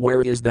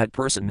 Where is that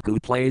person who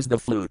plays the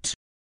flute?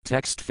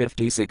 Text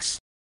 56.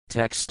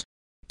 Text.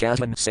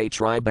 Kasman se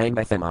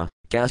Tribangathema,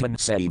 Kasman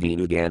se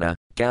Venugana,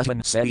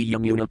 Kasman se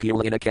Yamuna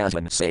Pulina,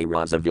 Kasman se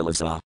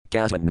Rasavilasa,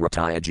 Kasman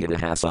Rataya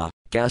Jidahasa,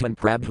 Kasman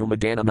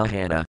Prabhumadana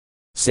Mahana.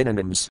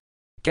 Synonyms.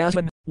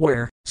 Kasman,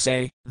 where,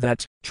 say,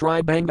 that,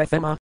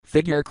 Tribangathema,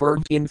 figure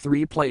curved in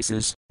 3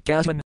 places,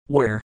 Kasman,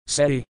 where,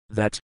 say,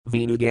 that,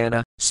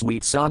 Venugana,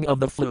 sweet song of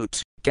the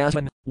flute,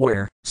 Kasman,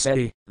 where,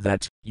 say,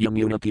 that,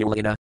 Yamuna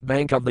Pulina,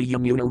 bank of the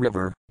Yamuna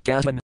river,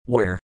 Kasman,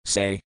 where,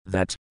 say,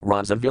 that,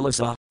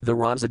 Rasavilasa, the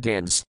Rasa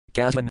dance,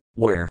 Kasman,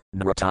 where,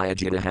 Nrataya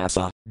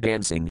Jidahasa,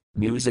 dancing,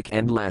 music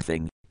and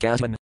laughing,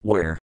 Kasman,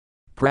 where.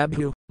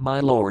 Prabhu, my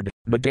lord,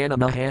 Madana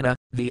Mahana,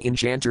 the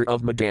enchanter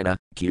of Madana,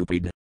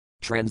 Cupid.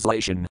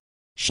 Translation.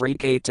 Sri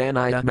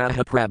Caitanya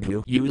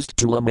Mahaprabhu used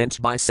to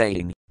lament by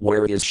saying,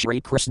 where is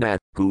Sri Krishna,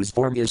 whose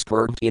form is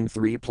curved in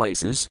 3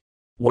 places?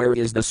 Where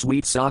is the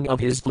sweet song of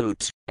his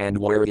flute, and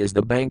where is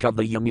the bank of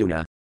the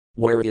Yamuna?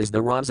 Where is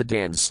the Rasa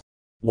dance?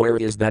 Where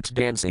is that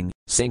dancing,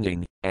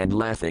 singing, and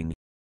laughing?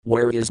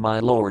 Where is my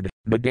lord,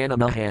 Madana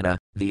Mahana,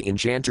 the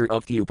enchanter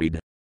of Cupid?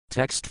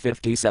 Text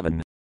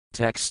 57.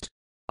 Text.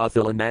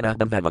 Athilanana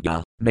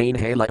Navaga, Main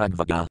Hala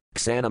Advaga,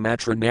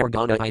 Xanamatra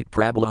Nargana Ite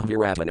Prabala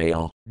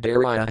Viravanale,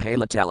 Daraya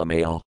Hala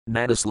Talamale,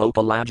 Nanaslopa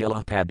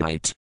Lajala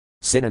Padite.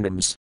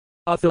 Synonyms.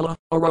 Athila,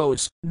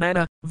 arose,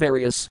 Nana,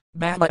 various,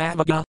 Bala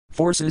Avaga,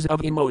 forces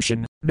of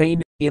emotion,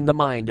 Main, in the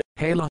mind,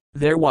 Hala,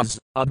 there was,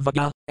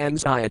 Advaga,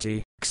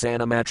 anxiety,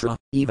 Xanamatra,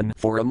 even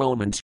for a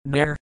moment,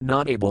 Nar,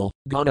 not able,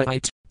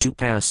 Ganaite, to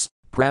pass,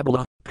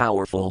 Prabala,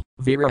 powerful,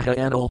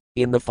 Virahanal,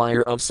 in the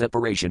fire of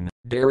separation,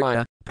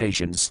 Daraya,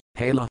 patience,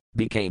 Hala,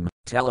 became,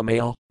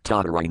 Talamale,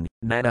 tottering,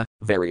 Nana,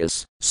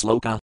 various,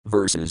 Sloka,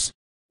 verses.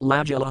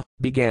 Lajala,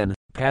 began,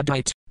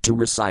 Padite, to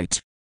recite.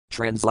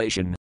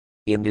 Translation.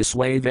 In this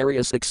way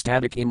various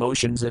ecstatic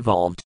emotions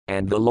evolved,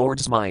 and the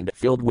Lord's mind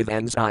filled with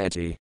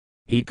anxiety.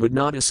 He could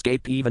not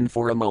escape even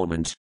for a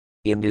moment.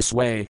 In this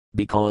way,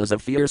 because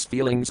of fierce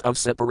feelings of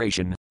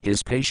separation,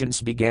 his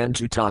patience began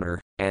to totter,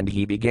 and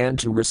he began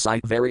to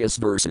recite various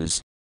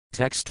verses.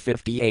 Text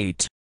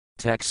 58.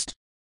 Text.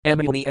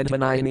 Emuni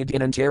Edvanayani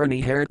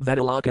Dinantarani Harit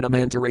Vadalakana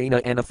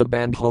Mantarana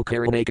Anathabandho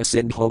Karanaka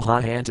Sindho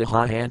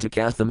Hahanta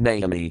Katham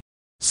Naami.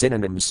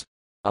 Synonyms.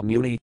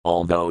 Amuni,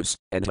 all those,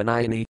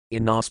 Edvanayani,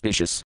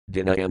 inauspicious,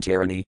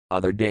 Dinayantarani,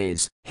 other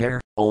days, hair,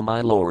 O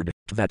my lord,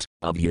 that,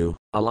 of you,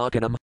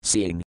 Alakanam,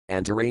 seeing,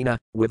 Antarana,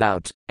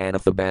 without,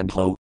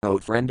 Anathabandho, O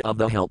friend of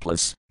the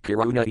helpless,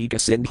 Karuna Eka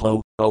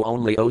Sindho, O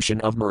only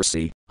ocean of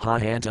mercy,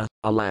 Hahanta,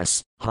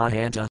 alas,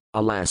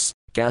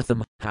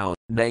 Katham, how,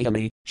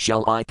 Naami,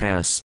 shall I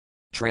pass?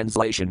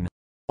 Translation.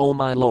 O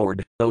my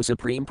lord, O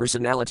supreme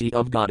personality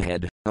of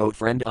Godhead, O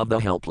friend of the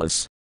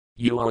helpless.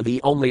 You are the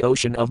only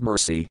ocean of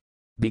mercy.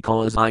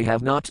 Because I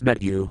have not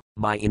met you,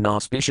 my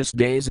inauspicious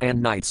days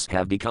and nights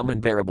have become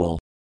unbearable.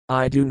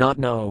 I do not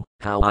know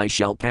how I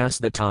shall pass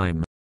the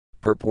time.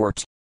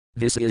 Purport.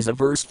 This is a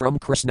verse from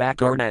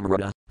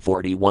Krishnakarnamrita,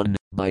 41,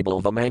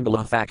 Bible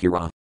Vamangala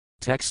Thakura.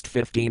 Text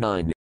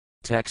 59.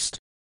 Text.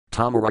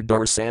 Tamara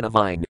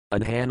Darsanavine,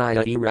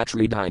 Anhanaya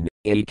Eratridine,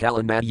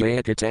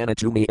 Ekalamadya Katana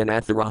Tumi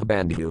Anathara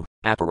Bandhu,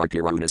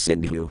 Aparakiruna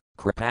Sindhu,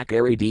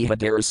 Kripakari Diha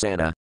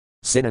Darasana.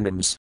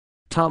 Synonyms.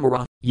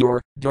 Tamara,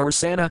 your,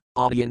 Darsana,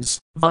 audience,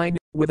 vine,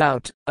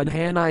 without,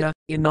 Anhanaya,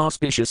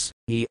 inauspicious,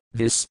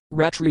 this,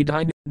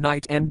 Ratridine,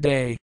 night and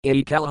day,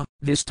 Ekala,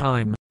 this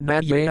time,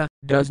 Madhyaya,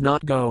 does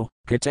not go,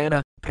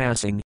 Katana,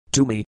 passing,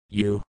 to me,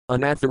 you,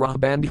 Anathara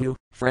Bandhu,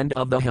 friend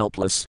of the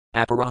helpless,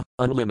 Apara,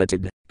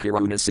 unlimited,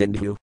 Karuna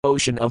Sindhu,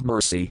 ocean of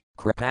mercy,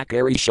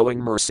 Kripakari showing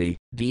mercy,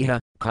 Diha,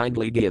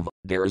 kindly give,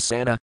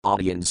 Darasana,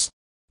 audience.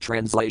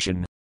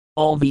 Translation.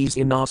 All these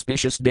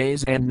inauspicious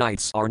days and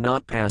nights are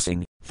not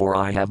passing, for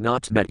I have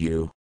not met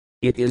you.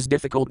 It is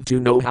difficult to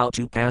know how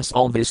to pass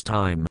all this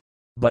time.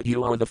 But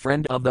you are the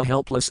friend of the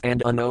helpless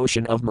and an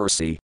ocean of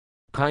mercy.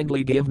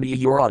 Kindly give me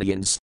your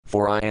audience,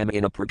 for I am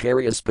in a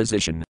precarious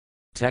position.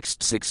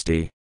 Text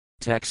 60.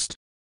 Text.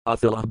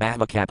 Athila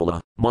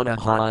Bhavakapala, Muna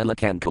Haila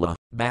Kankala,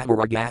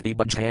 Bhavaragati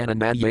Bhajana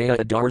Madhya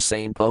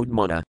Adarsane Pod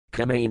Muna,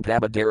 Kamain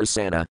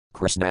Pabadarasana,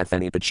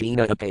 Krishnathani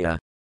Pachina Apaya.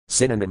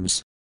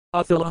 Synonyms.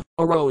 Athila,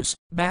 arose,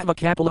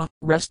 Bhavakapala,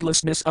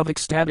 restlessness of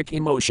ecstatic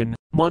emotion,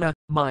 Muna,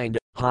 mind,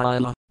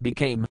 Haila,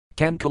 became,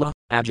 Kankala,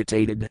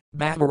 agitated,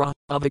 Bhavara,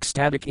 of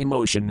ecstatic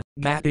emotion,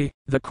 Gati,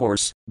 the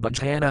course,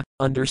 Bhajana,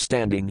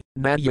 understanding,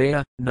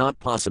 Madhya, not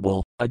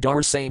possible,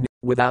 Adarsane,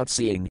 without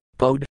seeing,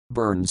 Pod,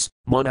 burns,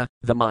 Muna,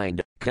 the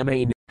mind,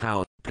 Kamain,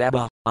 how,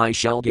 Paba, I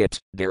shall get,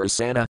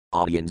 Darasana,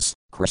 audience,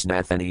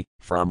 Krishnathani,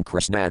 from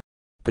Krishna.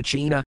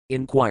 Pachina,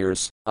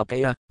 inquires,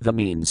 Apaya, the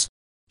means.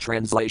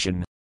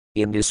 Translation.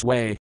 In this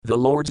way, the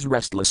Lord's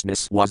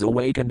restlessness was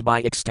awakened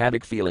by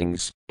ecstatic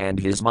feelings, and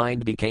his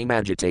mind became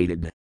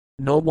agitated.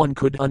 No one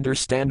could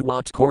understand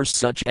what course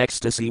such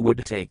ecstasy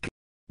would take.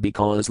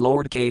 Because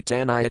Lord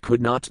Caitanya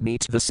could not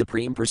meet the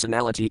Supreme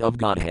Personality of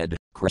Godhead,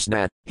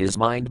 Krishna, his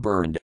mind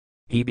burned.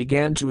 He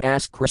began to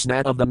ask Krishna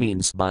of the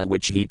means by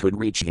which he could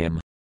reach him.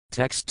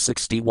 Text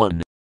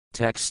 61.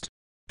 Text.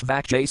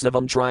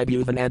 Tvakjasavam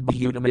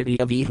tribhuvanadbhudamiti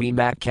avihi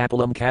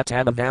makkapalam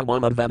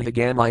katavavavam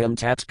avadhigamayam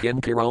tat kim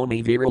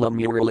karomi viralam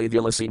murali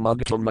vilasi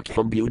mugtam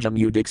makham bhujam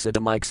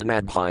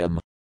udixidamiksanadbhyam.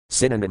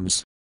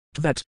 Synonyms.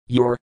 That,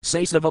 your,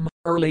 sasavam,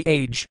 early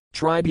age,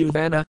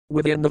 tribhuvana,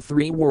 within the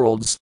three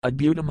worlds,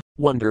 adbhutam,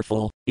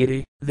 wonderful,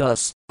 iti,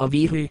 thus,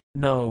 avihi,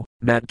 no,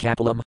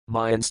 madkapalam,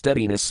 my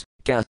unsteadiness,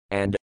 ka,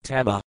 and,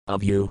 tava,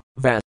 of you,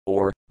 va,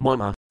 or,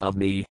 mama, of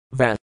me,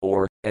 va,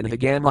 or, and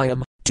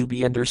higamayam, to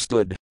be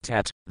understood,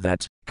 tat,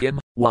 that, kim,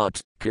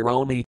 what,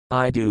 karomi,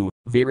 I do,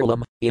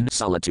 viralam, in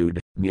solitude,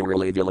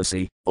 murali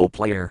vilasi, O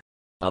player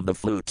of the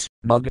flute,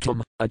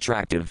 mugtam,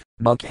 attractive,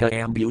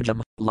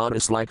 mukhaambujam,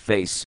 lotus-like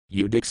face,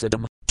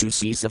 udixidam, to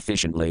see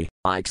sufficiently,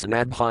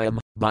 iksanadbhyam,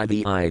 by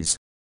the eyes.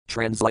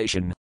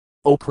 Translation.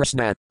 O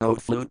Krishna, O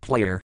flute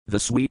player,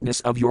 the sweetness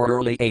of your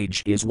early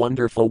age is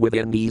wonderful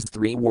within these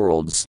three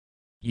worlds.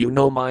 You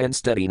know my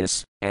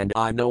unsteadiness, and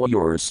I know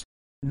yours.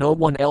 No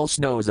one else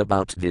knows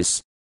about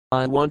this.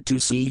 I want to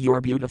see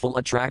your beautiful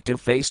attractive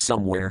face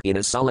somewhere in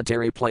a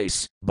solitary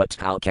place, but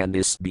how can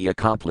this be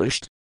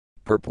accomplished?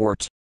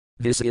 Purport.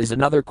 This is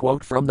another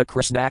quote from the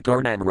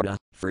Krishnakarnamrita,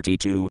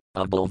 32,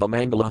 of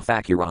Bilvamangala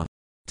Thakura.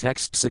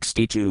 Text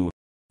 62.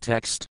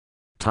 Text.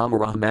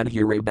 Tamara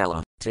Madhuri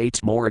Bala,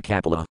 Tate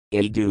Morakapala,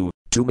 Adu,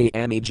 Tumi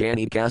Ami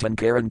Jani Kazvan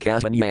Karan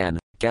Kazvan Yan,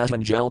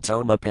 Kazvan Jel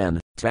Toma Pen,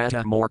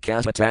 Tata Mor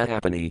Kazvata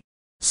Apani.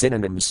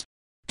 Synonyms.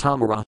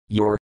 Tamara,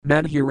 your,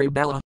 Madhuri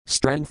Bala,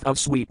 strength of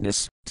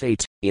sweetness,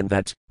 Tate, in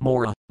that,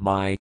 Mora,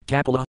 my,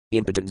 Kapala,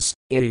 impotence,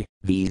 Iti,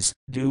 these,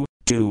 do,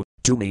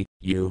 to me,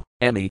 you,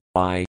 Emi,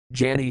 I,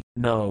 Jani,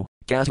 no,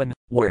 Kazvan,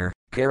 where,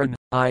 Karan,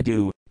 I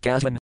do,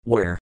 Kazvan,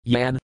 where,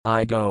 Yan,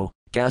 I go,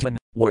 Kazvan,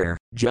 where,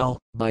 Jel,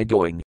 by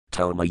going,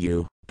 Toma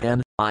you,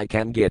 Pen, I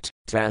can get,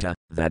 Tata,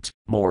 that,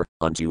 more,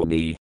 unto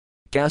me.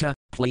 Kata,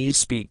 please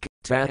speak,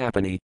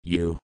 Tahapani,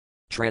 you.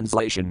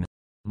 Translation.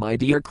 My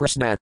dear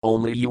Krishna,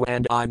 only you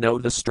and I know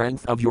the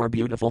strength of your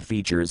beautiful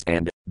features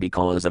and,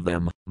 because of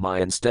them, my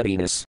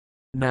unsteadiness.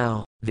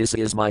 Now, this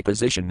is my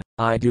position,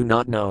 I do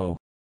not know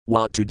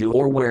what to do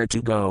or where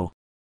to go.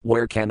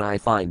 Where can I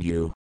find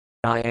you?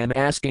 I am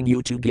asking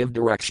you to give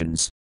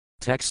directions.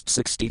 Text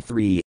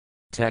 63.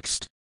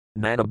 Text.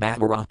 Nana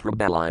Bhavara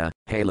Prabhalaya,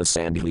 Hala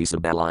Sandhi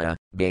Sabhalaya,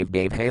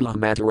 Bhav Hala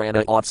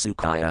Matarana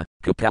Otsukaya,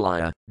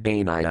 Kapelaya,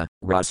 Danaya,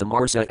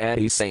 Rasamarsa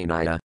Adi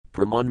Sanaya,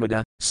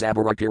 Pramanmada,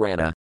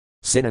 Sabarakirana.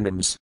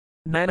 Synonyms.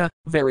 Nana,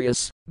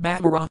 various,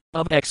 Bhavara,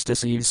 of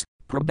ecstasies,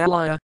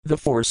 Prabhalaya, the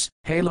force,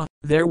 Hala,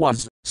 there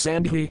was,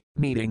 Sandhi,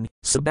 meeting,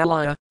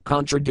 Sabhalaya,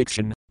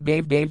 contradiction,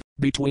 Bhav,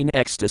 between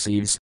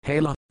ecstasies,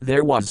 Hala,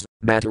 there was,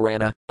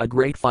 Matarana, a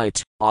great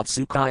fight,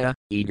 Otsukaya,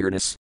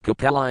 eagerness,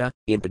 Kapelaya,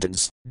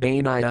 impotence,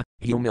 Danaya,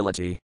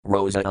 humility,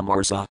 Rosa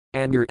Amarsa,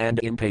 anger and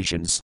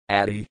impatience,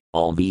 Adi,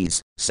 all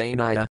these,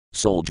 Sanaya,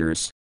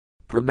 soldiers.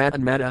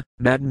 Pramanmada,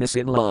 madness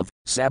in love,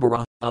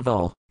 Sabara, of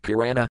all,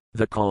 Kirana,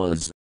 the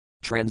cause.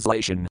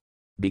 Translation.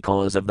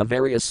 Because of the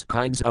various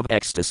kinds of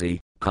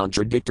ecstasy,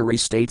 contradictory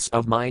states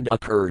of mind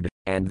occurred,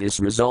 and this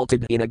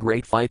resulted in a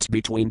great fight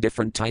between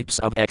different types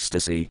of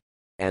ecstasy.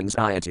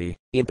 Anxiety,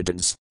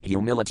 impotence,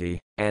 humility,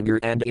 anger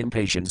and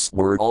impatience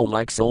were all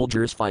like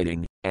soldiers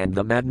fighting, and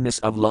the madness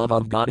of love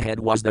of Godhead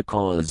was the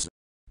cause.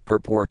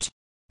 Purport.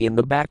 In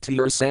the Bhakti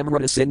or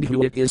Samrata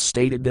Sindhu it is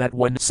stated that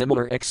when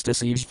similar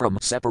ecstasies from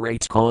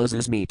separate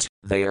causes meet,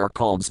 they are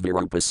called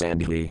Svarupa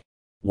Sandhi.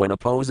 When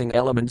opposing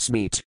elements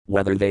meet,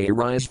 whether they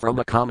arise from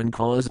a common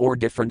cause or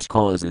different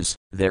causes,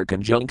 their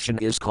conjunction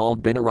is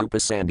called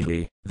Binarupa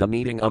Sandhi, the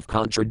meeting of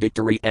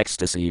contradictory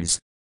ecstasies.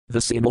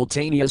 The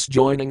simultaneous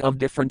joining of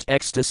different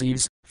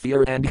ecstasies,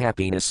 fear and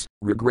happiness,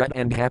 regret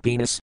and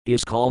happiness,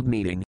 is called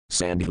meeting,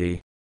 Sandhi.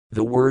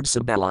 The word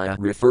Sabhalaya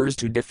refers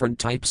to different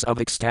types of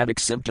ecstatic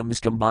symptoms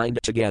combined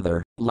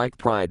together, like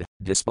pride,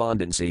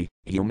 despondency,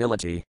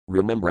 humility,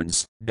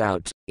 remembrance,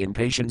 doubt,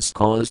 impatience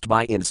caused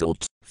by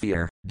insult,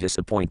 fear,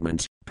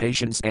 disappointment,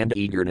 patience and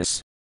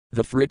eagerness.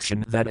 The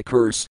friction that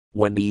occurs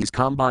when these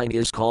combine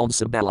is called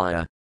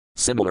Sabhalaya.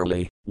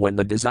 Similarly, when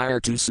the desire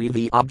to see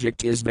the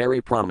object is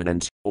very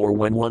prominent, or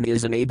when one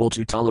is unable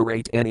to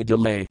tolerate any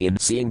delay in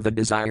seeing the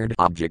desired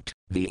object,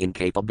 the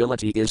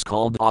incapability is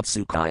called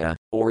otsukaya,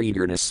 or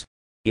eagerness.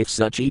 If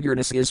such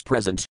eagerness is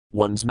present,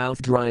 one's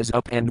mouth dries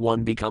up and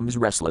one becomes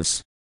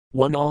restless.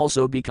 One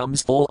also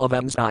becomes full of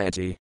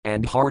anxiety,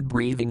 and hard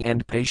breathing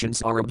and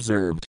patience are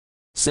observed.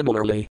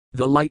 Similarly,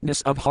 the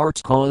lightness of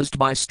heart caused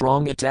by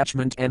strong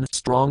attachment and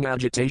strong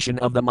agitation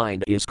of the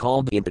mind is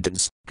called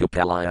impotence,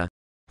 kapalaya.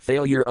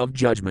 Failure of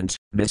judgment,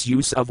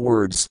 misuse of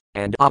words,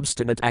 and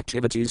obstinate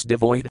activities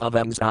devoid of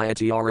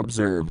anxiety are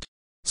observed.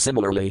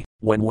 Similarly,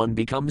 when one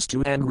becomes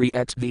too angry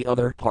at the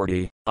other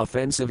party,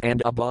 offensive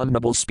and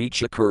abominable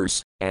speech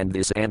occurs, and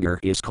this anger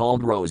is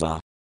called rosa.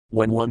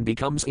 When one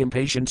becomes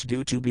impatient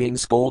due to being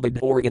scolded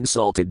or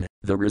insulted,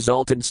 the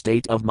resultant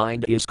state of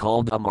mind is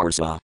called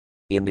amarsa.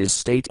 In this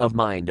state of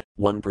mind,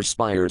 one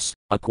perspires,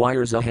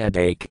 acquires a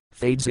headache,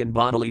 fades in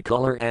bodily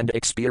color, and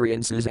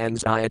experiences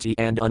anxiety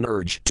and an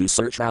urge to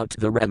search out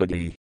the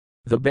remedy.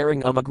 The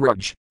bearing of a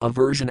grudge,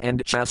 aversion,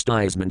 and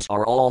chastisement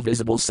are all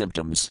visible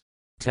symptoms.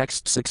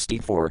 Text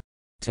 64.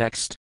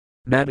 Text.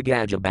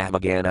 Madagaja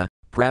Bhavagana,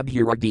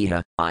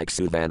 Prabhuradiha,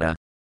 Iksuvana.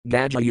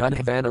 Gaja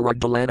Yudhavana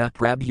Ragdalana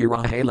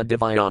Prabhurahala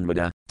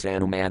Divyanmada,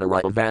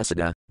 Tanumanara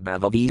Vasada,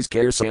 Bhavavis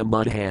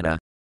Karsambudhana.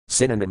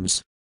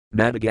 Synonyms.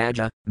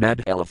 Madagaja,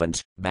 mad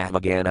elephant,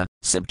 Bhavagana,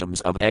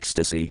 symptoms of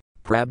ecstasy,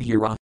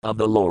 Prabhura, of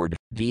the Lord,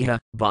 Diha,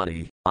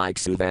 body,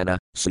 Iksuvana,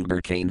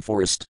 sugarcane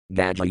forest,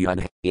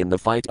 Gajayudha, in the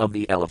fight of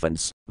the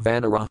elephants,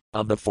 Vanara,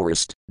 of the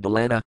forest,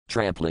 Dalana,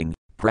 trampling,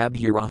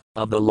 Prabhura,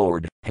 of the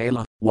Lord,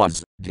 Hala,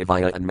 was,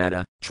 Divya and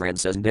Mada,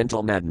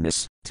 transcendental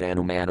madness,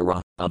 Tanumanara,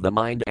 of the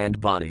mind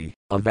and body,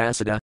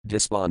 Avasada,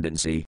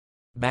 despondency.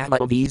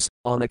 Bhavavis,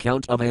 on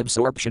account of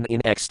absorption in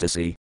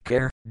ecstasy,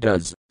 care,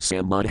 does,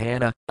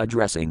 Samudhana,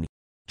 addressing.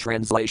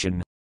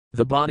 Translation.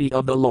 The body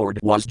of the Lord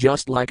was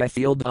just like a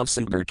field of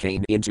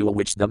sugarcane into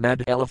which the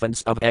mad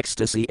elephants of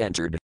ecstasy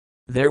entered.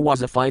 There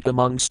was a fight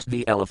amongst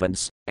the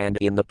elephants, and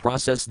in the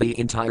process the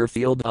entire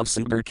field of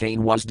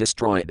sugarcane was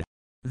destroyed.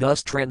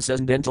 Thus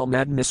transcendental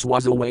madness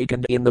was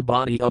awakened in the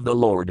body of the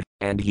Lord,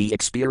 and he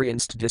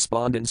experienced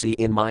despondency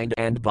in mind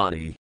and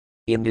body.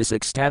 In this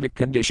ecstatic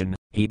condition,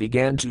 he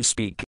began to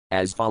speak,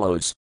 as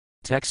follows.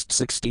 Text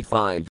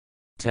 65.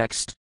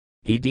 Text.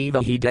 He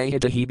diva he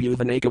dehita he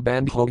bhuvanaka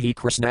bandho he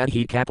krishna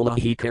he kapala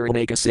he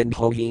karanaka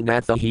sindho he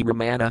natha he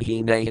ramana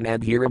he nayan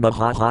adhirama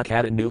ha ha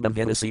katanuba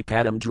vinasi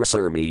padam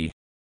drasarmi.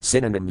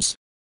 Synonyms.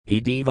 He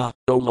diva,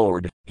 O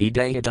Lord, he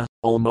dehita,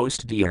 O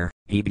most dear,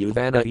 he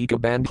bhuvana eka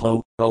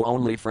bandho, O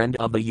only friend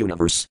of the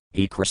universe,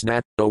 he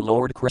krishna, O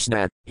Lord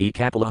Krishna, he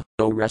kapala,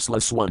 O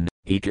restless one,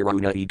 he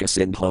karuna eka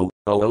sindho,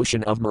 O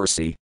ocean of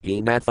mercy,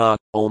 he natha,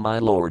 O my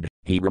Lord,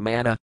 he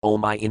ramana, O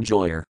my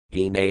enjoyer,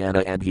 he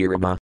nayana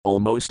adhirama, O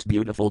most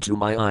beautiful to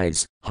my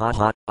eyes, ha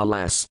ha,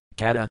 alas,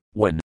 kata,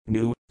 when,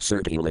 nu,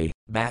 certainly,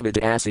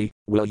 bhavidasi,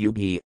 will you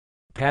be.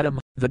 Padam,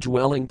 the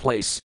dwelling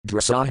place,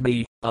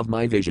 drasahmi, of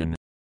my vision.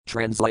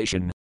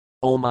 Translation.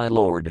 O my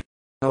Lord.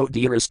 O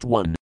dearest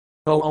one.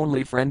 O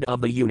only friend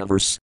of the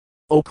universe.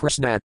 O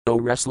Krishna, O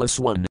restless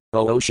one,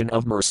 O ocean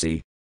of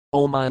mercy.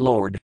 O my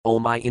Lord, O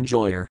my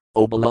enjoyer,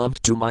 O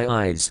beloved to my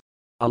eyes.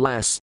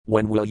 Alas,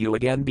 when will you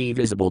again be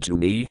visible to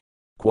me?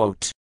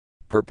 Quote.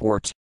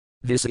 Purport.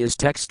 This is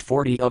text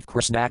 40 of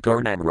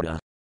Krishnakarnamrita.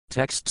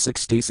 Text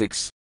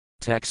 66.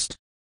 Text.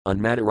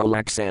 Unmadara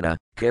Laksana,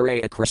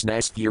 Karaya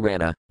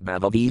Krishnasthurana,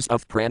 Bhavavis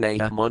of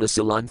Pranaya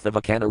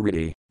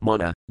Monasilanthavakana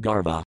Mona,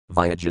 Garva,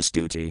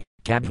 Vyajastuti,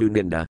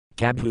 Kabhuninda,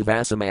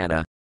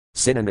 Kabhuvasamana.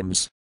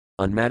 Synonyms.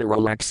 Unmadara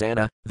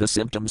Laksana, the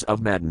symptoms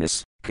of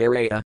madness,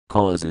 Karaya,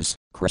 causes,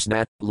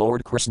 Krishna,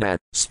 Lord Krishna,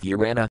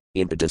 Sphurana,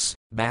 impetus,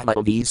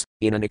 Bhavavis,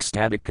 in an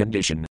ecstatic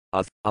condition,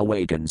 of,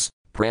 awakens.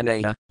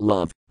 Pranaya,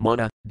 love,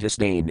 Mona,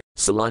 disdain,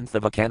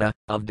 Salanthavakana,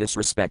 of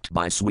disrespect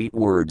by sweet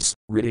words,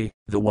 Riti,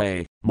 the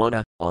way,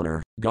 Mona,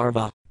 honor,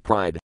 Garva,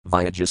 pride,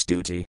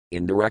 Vyajastuti,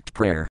 indirect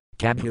prayer,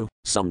 Kabhu,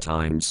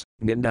 sometimes,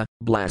 Ninda,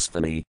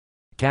 blasphemy.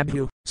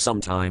 Kabhu,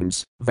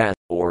 sometimes, Vat,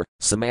 or,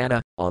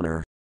 Samana,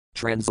 honor.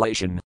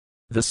 Translation.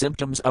 The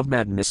symptoms of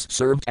madness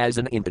served as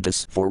an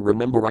impetus for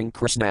remembering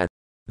Krishna.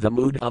 The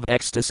mood of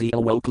ecstasy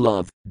awoke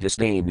love,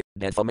 disdain,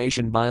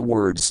 defamation by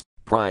words,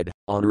 pride,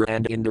 honor,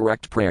 and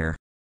indirect prayer.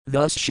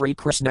 Thus Sri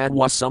Krishna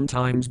was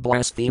sometimes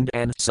blasphemed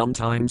and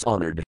sometimes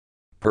honored.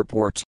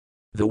 Purport.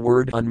 The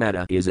word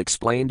unmada is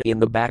explained in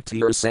the Bhakti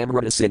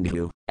Rasamrita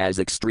Sindhu as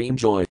extreme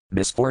joy,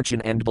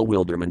 misfortune, and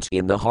bewilderment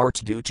in the heart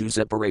due to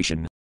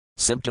separation.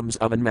 Symptoms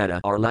of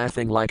unmada are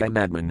laughing like a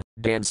madman,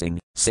 dancing,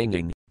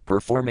 singing,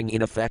 performing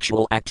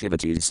ineffectual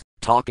activities,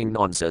 talking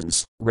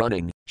nonsense,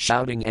 running,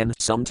 shouting, and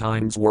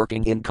sometimes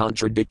working in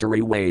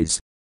contradictory ways.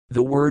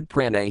 The word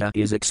pranaya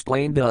is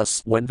explained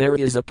thus: when there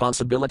is a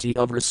possibility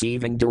of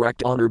receiving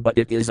direct honor but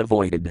it is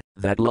avoided,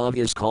 that love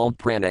is called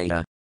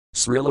pranaya.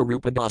 Srila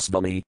Rupa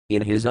Goswami,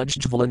 in his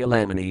Ujjvala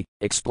Nilamani,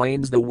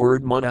 explains the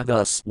word mana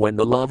thus: when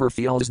the lover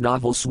feels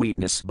novel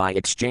sweetness by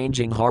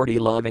exchanging hearty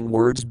loving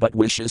words but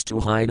wishes to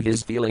hide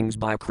his feelings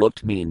by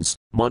crooked means,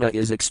 mana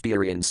is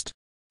experienced.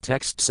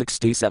 Text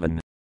 67.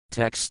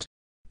 Text.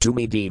 to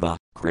me Deva,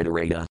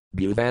 Kritarata,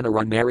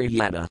 Bhuvanara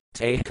Narayana,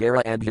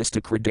 Tehkara and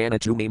Histakridana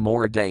to me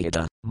Mora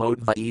Dayata,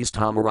 Modva East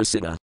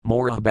Tamarasita,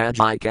 Mora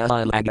Bajika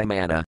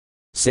Ilagamana.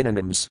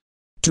 Synonyms.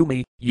 To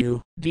me,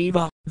 you,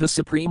 Deva, the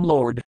Supreme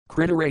Lord,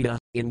 Kritarata,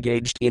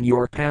 engaged in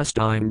your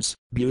pastimes,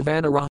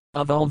 Bhuvanara,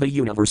 of all the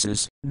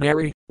universes,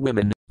 Nari,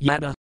 women,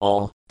 Yada,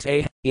 all,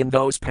 Te, in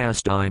those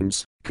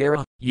pastimes,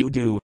 Kara, you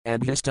do,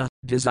 and Hista,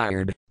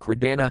 desired,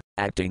 Kridana,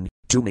 acting,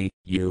 to me,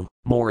 you,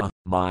 Mora,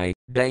 my,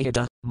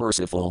 Dayata,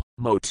 merciful,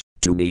 Mot,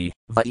 to me,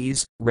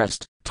 Vais,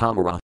 rest,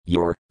 Tamara,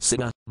 your,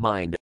 Sita,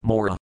 mind,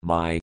 Mora,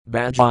 my,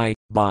 Bajai,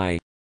 by.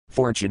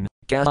 Fortune,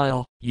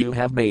 Kail, you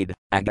have made,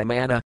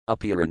 Agamana,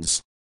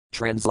 appearance.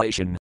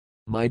 Translation.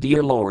 My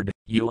dear Lord,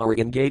 you are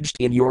engaged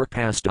in your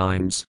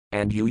pastimes,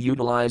 and you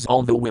utilize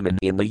all the women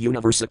in the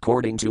universe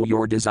according to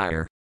your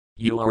desire.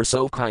 You are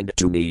so kind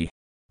to me.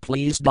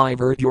 Please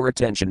divert your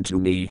attention to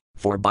me,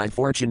 for by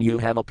fortune you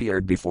have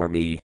appeared before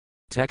me.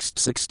 Text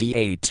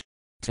 68.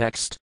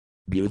 Text.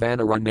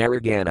 Bhuvanara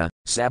Naragana,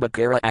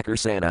 Sabakara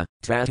Akarsana,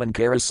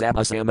 Tatankara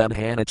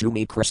Sabasamabhana to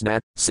me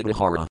Krishna,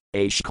 Siddhara,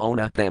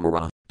 Ashkona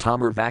Thamara,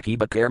 Tamar Vaki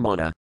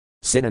Bakarmana.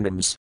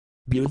 Synonyms.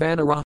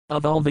 Bhuvanara,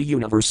 of all the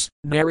universe,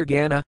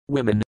 Naragana,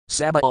 women,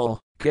 Saba all,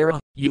 Kara,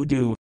 you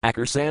do,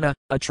 Akarsana,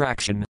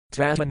 attraction,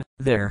 Tatan,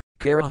 there,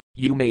 Kara,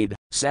 you made,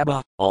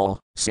 Saba, all,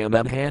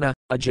 Samabhana,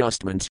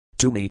 adjustment,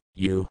 to me,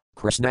 you,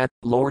 Krishna,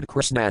 Lord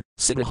Krishna,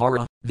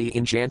 Siddhara, the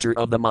enchanter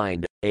of the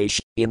mind, Ash,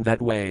 in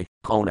that way,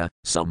 Kona,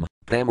 some,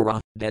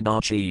 Thamara,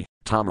 Dadachi,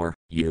 Tamar,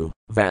 you,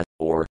 Vat,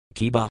 or,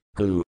 Kiba,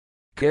 who,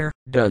 care,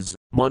 does,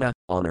 Mana,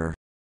 honor.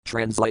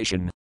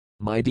 Translation.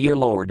 My dear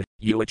Lord,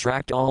 you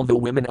attract all the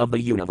women of the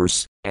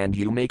universe, and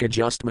you make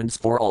adjustments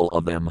for all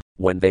of them,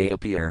 when they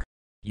appear.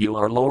 You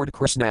are Lord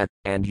Krishna,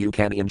 and you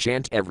can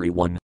enchant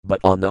everyone, but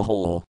on the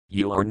whole,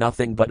 you are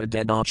nothing but a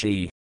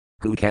Dadachi.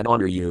 Who can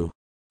honor you?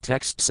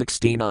 Text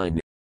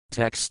 69.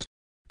 Text.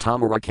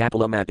 Tamara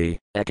Kapilamati,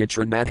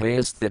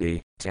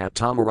 Ekatranmathayasthiti, Tat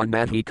Tamara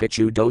Mathi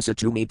Kichu Dosa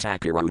Tumi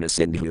Takaruna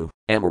Sindhu,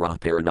 Amara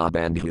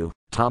Paranabandhu,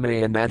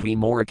 Tamayan Mathi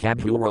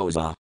Morakabhu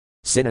Rosa.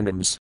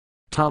 Synonyms.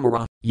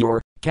 Tamara,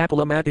 your,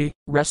 Kapilamati,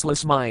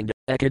 restless mind,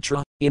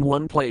 Ekatra, in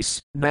one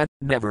place, Nat,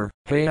 never,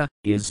 Haya,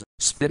 is,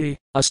 Sthiti,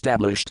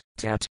 established,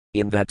 Tat,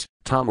 in that,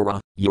 Tamara,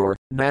 your,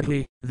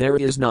 Nati, there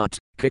is not,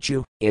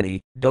 Kichu,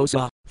 any,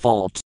 Dosa,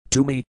 fault,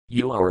 to me,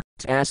 you are,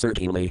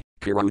 certainly,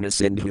 Karuna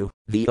Sindhu,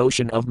 the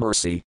ocean of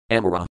mercy,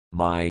 Amara,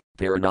 my,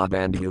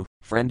 Paranabandhu,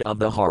 friend of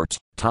the heart,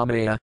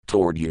 Tamaya,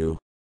 toward you.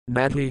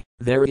 Nati,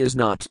 there is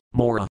not,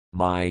 Mora,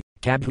 my,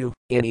 Kabhu,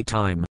 any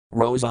time,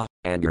 Rosa,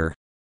 anger.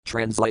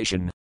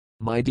 Translation.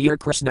 My dear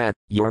Krishna,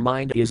 your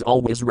mind is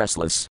always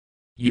restless.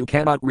 You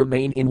cannot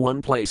remain in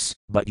one place,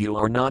 but you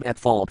are not at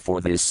fault for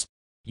this.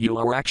 You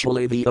are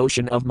actually the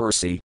ocean of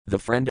mercy, the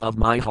friend of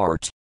my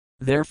heart.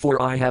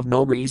 Therefore I have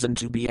no reason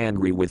to be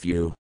angry with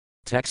you.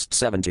 Text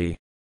 70.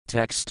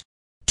 Text.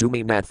 To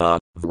me Natha,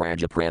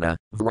 Vrajaprana,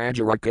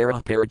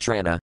 Vrajarakara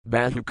Paratrana,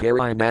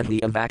 Bahukara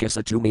Nathi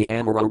Avakasa to me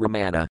Amara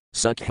Ramana,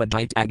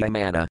 Sukhadite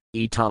Agamana,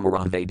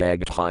 Etamara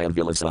Vedagthaya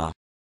Vilasa.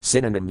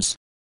 Synonyms.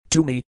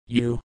 To me,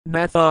 you,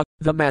 Natha,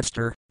 the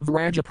Master,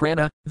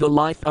 Vrajaprana, the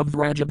life of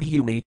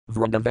Vrajabhumi,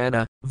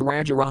 Vrandavana,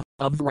 Vrajara,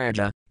 of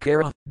Vraja,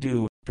 Kara,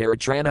 do,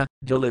 Paratrana,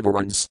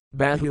 deliverance,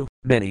 Bahu,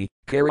 many,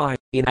 Karai,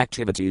 in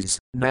activities,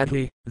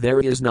 Nathi, there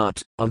is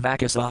not,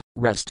 Avakasa,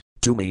 rest,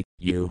 to me,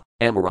 you,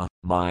 Amara,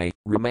 my,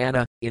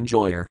 Ramana,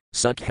 enjoyer,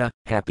 Sukha,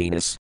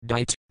 happiness,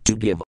 Dite, to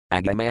give,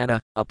 Agamana,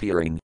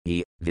 appearing,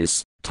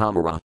 this,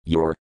 Tamara,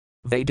 your.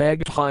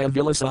 Vedagthaya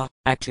Vilasa,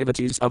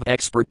 activities of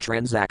expert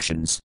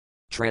transactions.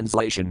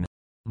 Translation.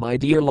 My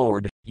dear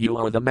Lord, you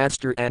are the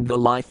master and the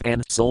life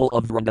and soul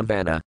of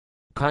Vrindavana.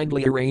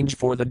 Kindly arrange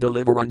for the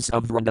deliverance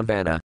of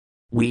Vrindavana.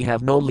 We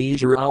have no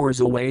leisure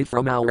hours away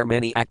from our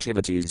many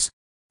activities.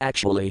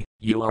 Actually,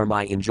 you are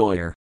my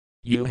enjoyer.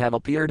 You have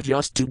appeared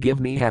just to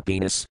give me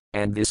happiness,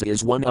 and this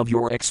is one of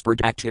your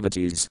expert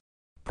activities.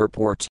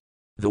 Purport.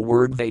 The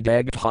word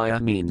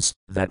Vedagthaya means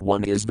that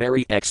one is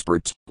very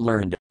expert,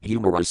 learned,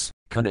 humorous,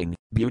 cunning,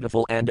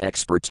 beautiful and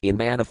expert in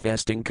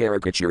manifesting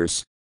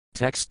caricatures.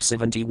 Text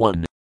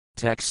 71.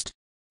 Text.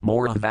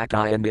 Mora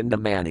Vakaya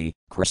Nindamani,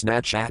 Krishna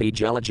Chati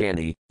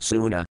Jelajani,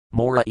 Suna,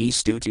 Mora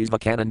Estutis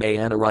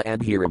Vakananayanara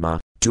and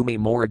Hirama, Tumi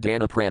Mora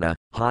Dana Prana,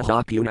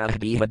 Haha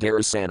Punahdiha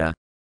Darasana.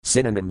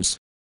 Synonyms.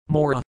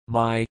 Mora,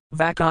 my,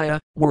 Vakaya,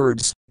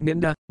 words,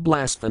 Ninda,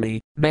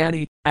 blasphemy,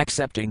 Mani,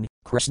 accepting,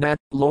 Krishna,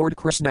 Lord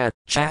Krishna,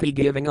 Chati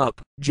giving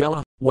up,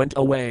 Jela, went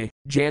away,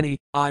 Jani,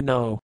 I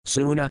know,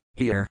 Suna,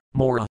 here,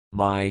 Mora,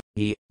 my,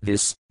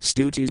 this,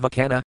 Stutis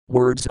Vakana,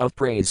 words of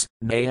praise,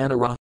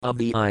 Nayanara, of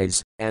the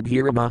eyes, and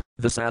Hirama,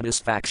 the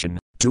satisfaction,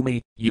 to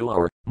me, you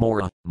are,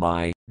 Mora,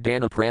 my,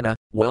 Danaprana,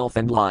 wealth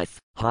and life,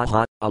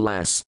 ha,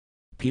 alas.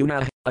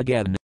 Puna,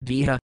 again,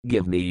 Diha,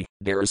 give me,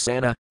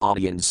 Darasana,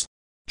 audience.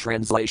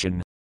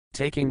 Translation.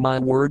 Taking my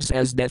words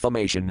as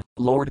defamation,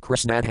 Lord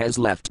Krishna has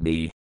left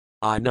me.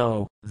 I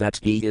know that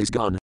he is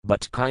gone,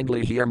 but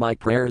kindly hear my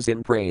prayers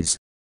in praise.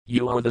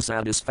 You are the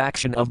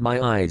satisfaction of my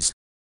eyes.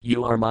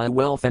 You are my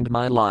wealth and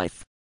my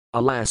life.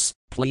 Alas,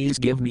 please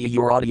give me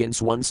your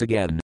audience once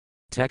again.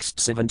 Text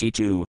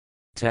 72.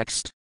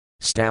 Text.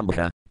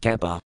 Stambha,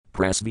 Kampa,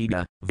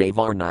 Prasvita,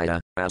 Vavarnaya,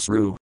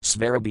 Asru,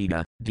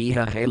 Svarabita,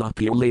 Diha Hala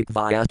Pulik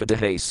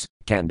Vyapatahase,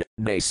 Kand,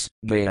 Nace,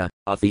 Gaya,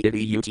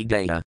 Athiti Uti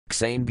Gaya,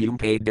 Xane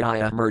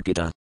Bumpadaya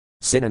Merkita.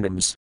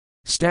 Synonyms.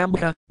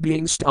 Stambha,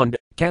 being stunned,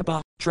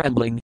 Kampa,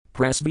 trembling,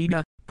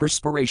 Prasvita,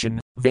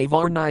 perspiration,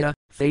 Vavarnaya,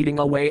 fading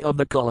away of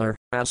the color,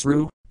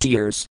 Asru,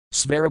 tears,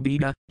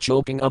 Svarabita,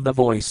 choking of the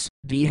voice,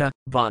 Diha,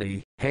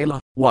 body, Hala,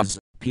 was,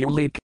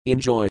 Pulik,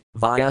 enjoy,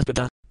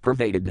 Vyapata,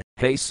 pervaded,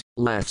 Hase,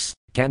 laughs,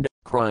 Kand,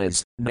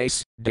 cries,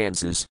 Nace,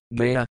 dances,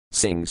 Gaya,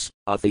 sings,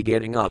 Athi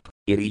getting up,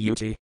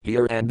 Iti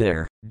here and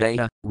there,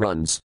 Daya,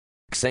 runs.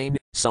 Xane,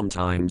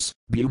 sometimes,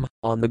 Bum,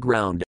 on the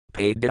ground,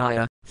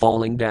 Padaya,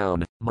 falling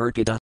down,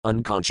 Merkita,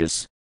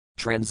 unconscious.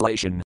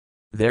 Translation.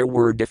 There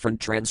were different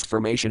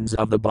transformations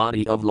of the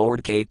body of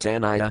Lord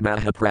Caitanya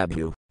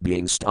Mahaprabhu,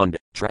 being stunned,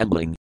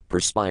 trembling,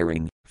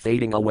 perspiring,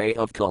 fading away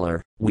of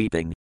color,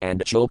 weeping,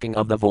 and choking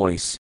of the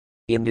voice.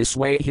 In this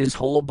way his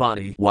whole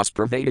body was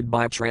pervaded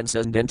by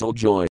transcendental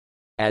joy.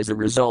 As a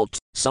result,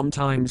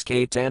 sometimes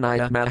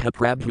Caitanya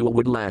Mahaprabhu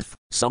would laugh,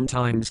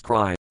 sometimes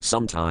cry,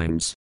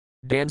 sometimes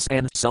dance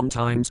and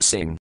sometimes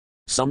sing.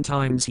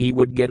 Sometimes he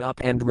would get up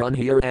and run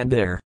here and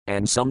there,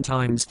 and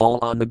sometimes fall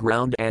on the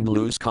ground and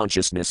lose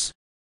consciousness.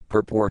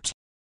 Purport.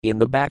 In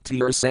the Bhakti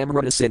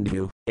Rasamrita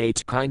Sindhu,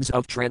 8 kinds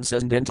of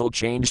transcendental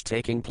change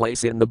taking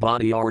place in the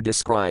body are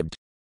described.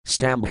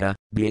 Stambha,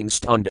 being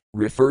stunned,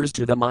 refers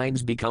to the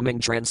mind's becoming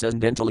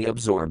transcendentally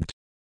absorbed.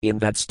 In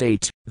that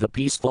state, the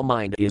peaceful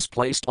mind is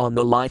placed on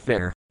the life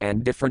air,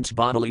 and different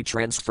bodily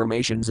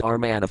transformations are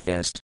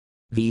manifest.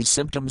 These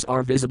symptoms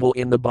are visible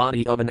in the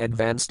body of an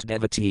advanced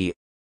devotee.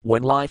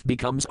 When life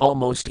becomes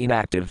almost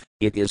inactive,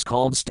 it is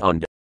called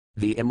stunned.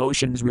 The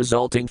emotions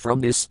resulting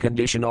from this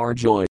condition are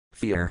joy,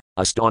 fear,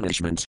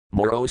 astonishment,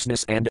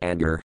 moroseness, and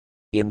anger.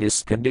 In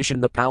this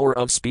condition, the power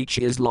of speech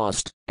is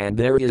lost, and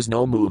there is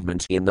no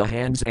movement in the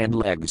hands and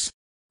legs.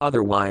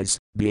 Otherwise,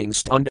 being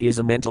stunned is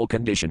a mental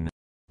condition.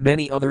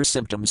 Many other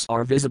symptoms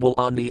are visible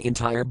on the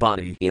entire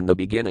body in the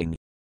beginning.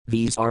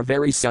 These are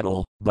very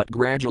subtle, but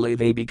gradually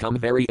they become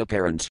very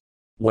apparent.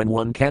 When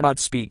one cannot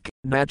speak,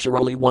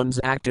 naturally one's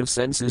active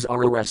senses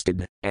are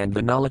arrested, and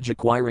the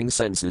knowledge-acquiring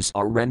senses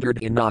are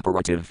rendered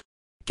inoperative.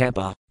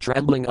 Kampa,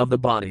 trembling of the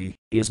body,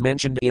 is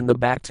mentioned in the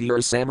Bhakti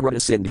Rasamrita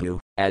Sindhu,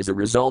 as a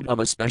result of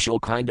a special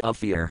kind of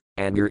fear,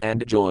 anger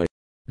and joy.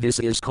 This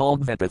is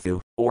called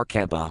Vipathu, or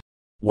Kampa.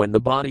 When the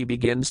body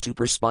begins to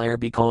perspire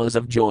because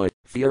of joy,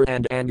 fear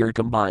and anger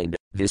combined,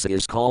 this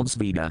is called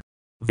Svita.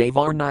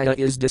 Vavarnaya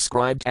is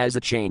described as a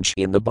change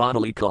in the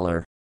bodily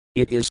color.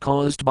 It is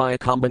caused by a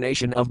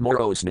combination of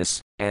moroseness,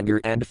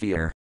 anger and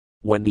fear.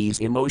 When these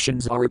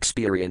emotions are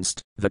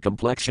experienced, the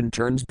complexion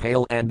turns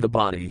pale and the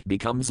body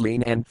becomes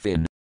lean and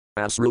thin.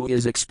 Asru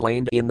is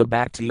explained in the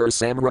Bhakti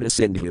Rasamrita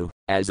Sindhu,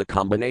 as a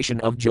combination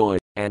of joy,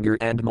 anger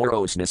and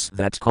moroseness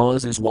that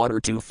causes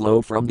water to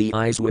flow from the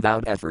eyes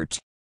without effort.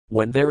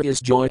 When there is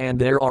joy and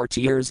there are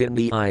tears in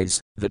the eyes,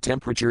 the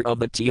temperature of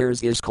the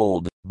tears is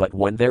cold, but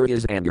when there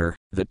is anger,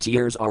 the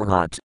tears are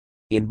hot.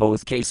 In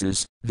both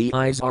cases, the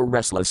eyes are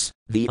restless,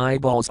 the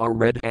eyeballs are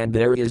red and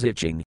there is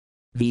itching.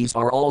 These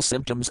are all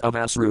symptoms of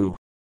Asru.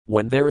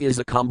 When there is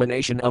a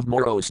combination of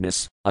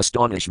moroseness,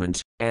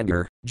 astonishment,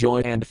 anger,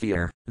 joy and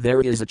fear,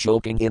 there is a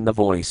choking in the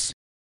voice.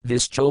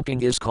 This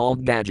choking is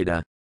called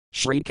Gajita.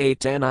 Sri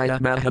Caitanya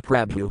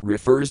Mahaprabhu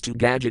refers to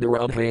Gajita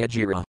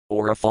Udhayajira,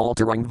 or a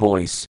faltering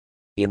voice.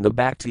 In the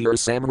Bhakti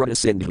Rasamrita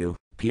Sindhu,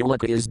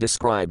 Pulika is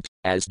described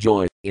as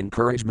joy,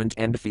 encouragement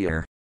and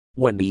fear.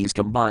 When these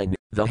combine,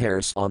 the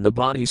hairs on the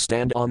body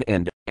stand on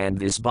end, and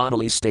this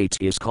bodily state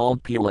is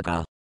called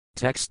Pulika.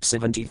 Text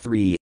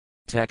 73.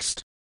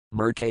 Text.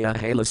 Murkaya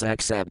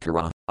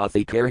Halasaksabkara,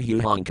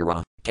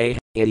 Athikarhuhankara, K.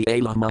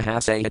 Idiala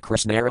Mahasaya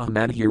Krishnara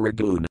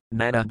Madhuragun,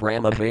 Nana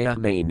Brahmahaya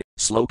Main,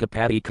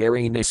 Slokapati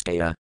Kari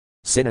Niskaya.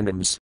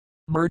 Synonyms.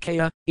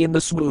 Murkaya, in the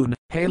swoon,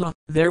 Hala,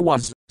 there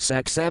was,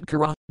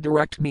 Saksabkara,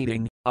 direct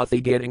meeting, Athi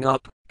getting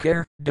up,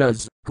 Kar,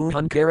 does,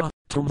 Huhankara,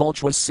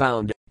 tumultuous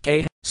sound,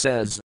 K,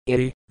 says,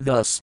 Iti,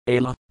 thus,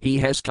 Ala, he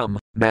has come,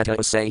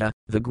 Matasaya,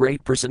 the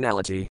great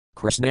personality,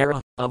 Krishnara,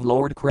 of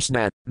Lord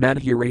Krishna,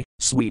 Madhuri,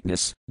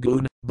 sweetness,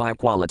 Gun, by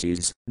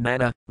qualities,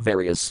 Nana,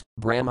 various,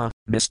 Brahma,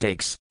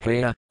 mistakes,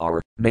 Haya,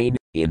 are, main,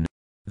 in.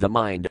 The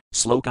mind,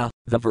 Sloka,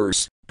 the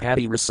verse,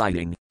 Patti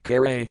reciting,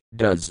 Kare,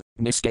 does,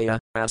 Niskaya,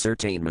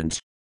 ascertainment.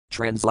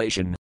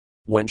 Translation.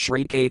 When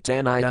Sri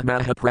Caitanya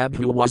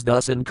Mahaprabhu was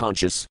thus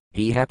unconscious,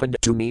 he happened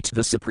to meet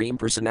the Supreme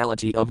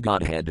Personality of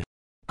Godhead.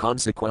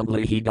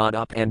 Consequently he got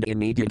up and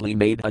immediately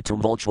made a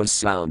tumultuous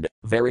sound,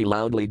 very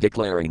loudly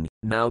declaring,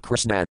 now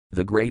Krishna,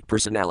 the great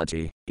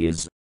personality,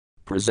 is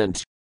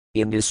present.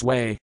 In this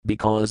way,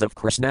 because of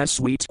Krishna's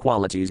sweet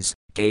qualities,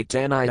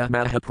 Caitanya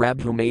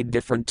Mahaprabhu made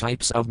different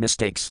types of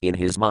mistakes in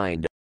his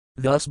mind.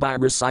 Thus by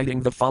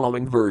reciting the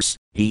following verse,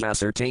 he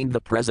ascertained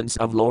the presence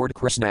of Lord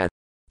Krishna.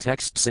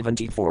 Text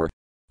 74.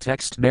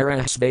 Text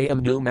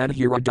Marahsvayam nu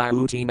madhura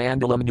diuti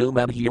mandalam nu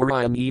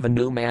madhurayam even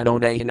nu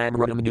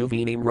madonayanamradam nu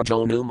venim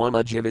rajonu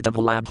mama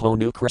jivitavalabho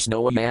nu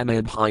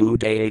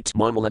krishnoayamabhyudayat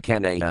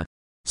mamalakanaya.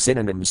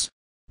 Synonyms.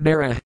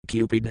 Mara,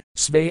 Cupid,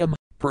 Svayam,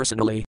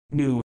 personally,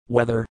 new,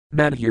 weather,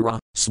 Madhura,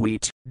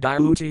 sweet,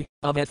 Diuti,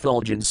 of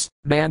effulgence,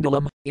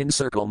 Mandalam,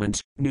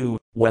 encirclement, new,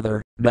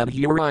 weather,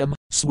 Madhurayam,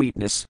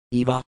 sweetness,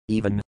 Eva,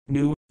 even,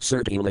 new,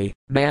 certainly,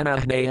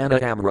 Manahnayana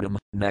Amritam,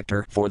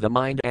 nectar for the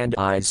mind and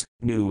eyes,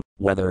 new,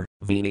 weather,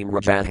 Venim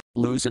Rajah,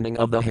 loosening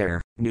of the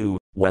hair, new,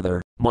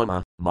 weather,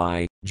 Mama,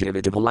 my,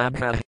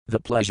 Jivitavalabha, the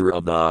pleasure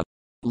of the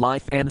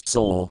life and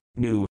soul,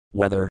 new,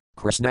 weather,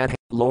 Krishnat,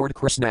 Lord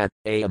Krishnat,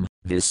 Ayam,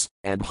 this,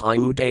 and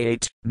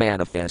Hyudayat,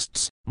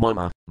 manifests,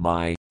 Mama,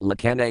 my,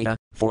 Lakanaya,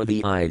 for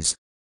the eyes.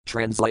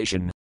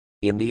 Translation.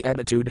 In the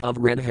attitude of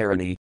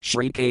Radharani,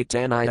 Sri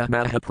Caitanya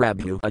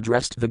Mahaprabhu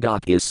addressed the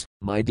gopis,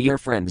 my dear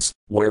friends,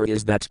 where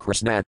is that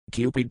Krishna,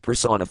 Cupid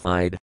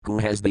personified, who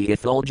has the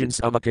effulgence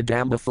of a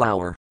kadamba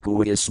flower,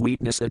 who is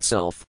sweetness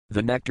itself,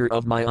 the nectar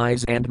of my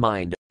eyes and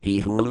mind,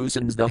 he who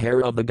loosens the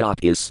hair of the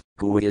gopis,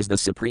 who is the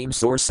supreme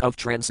source of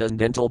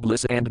transcendental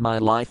bliss and my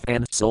life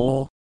and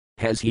soul?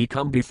 Has he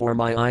come before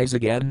my eyes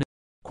again?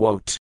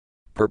 Quote.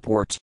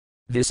 Purport.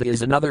 This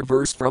is another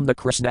verse from the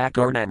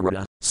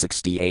Krishnakarnamrita,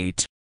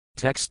 68.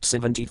 Text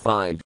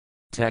 75.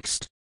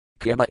 Text.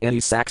 Kema eni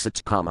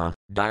saksat kama,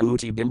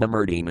 diuti bimba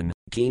murdiman,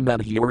 kema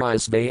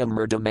hurisvaya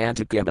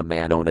murdamanta kema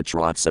manona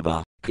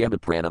trotsava, kema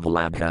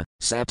pranavalabha,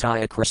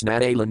 satya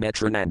krishnadala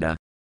netrananda.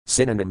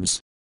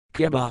 Synonyms.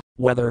 Kema,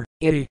 whether,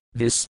 iti,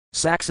 this,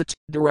 saksat,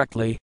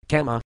 directly,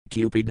 kema,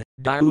 Cupid,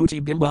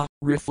 diuti bimba,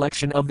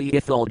 reflection of the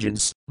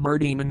effulgence,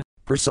 murdiman,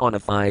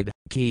 personified,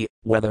 ki,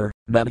 whether,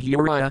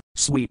 madhuraya,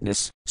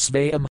 sweetness,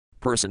 svayam,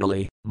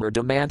 personally,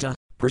 murdamanta,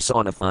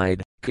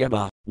 personified,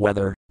 Kiba,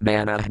 weather,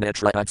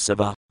 Manahnetra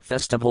Utsava,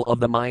 festival of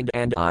the mind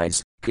and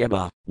eyes,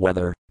 Kiba,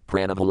 weather,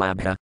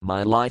 Pranavalabha,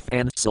 my life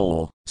and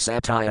soul,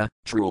 Satya,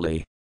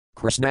 truly.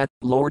 Krishnat,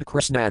 Lord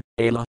Krishnat,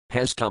 Ala,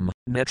 has come,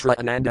 Netra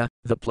Ananda,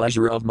 the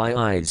pleasure of my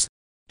eyes.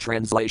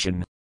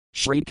 Translation.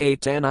 Sri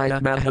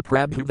Caitanya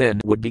Mahaprabhu then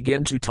would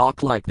begin to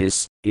talk like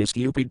this, is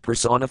Cupid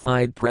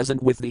personified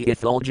present with the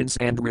effulgence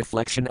and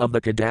reflection of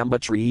the Kadamba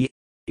tree?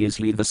 Is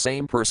he the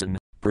same person,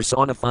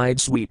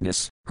 personified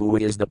sweetness, who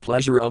is the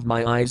pleasure of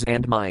my eyes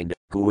and mind,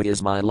 who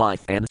is my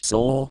life and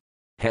soul?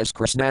 Has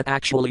Krishna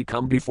actually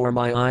come before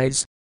my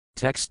eyes?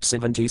 Text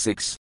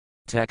 76.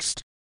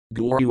 Text.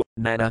 Guru,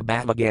 Nana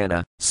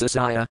Bhavagana,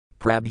 Sisaya,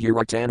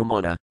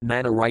 Prabhuratanamana,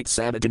 Nana right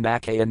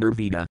Sabadanakaya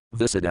Nirvida,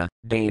 Visada,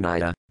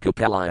 Danaya,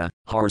 Kapelaya,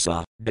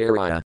 Harsa,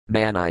 Daraya,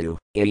 Manayu,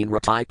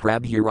 Ainratai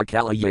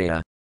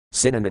Prabhurakalayaya.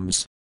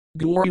 Synonyms.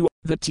 Guru,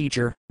 the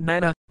teacher,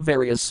 Nana,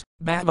 various,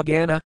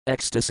 Bhavagana,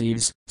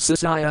 ecstasies,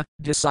 Sisaya,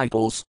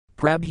 disciples,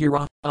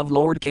 Prabhura, of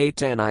Lord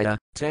Caitanya,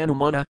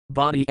 Tanumana,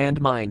 body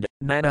and mind,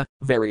 Nana,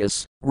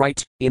 various,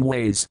 right, in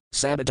ways,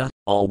 Sabata,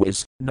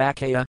 always,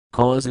 Nakaya,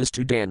 causes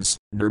to dance,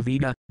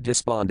 Nirvida,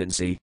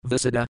 despondency,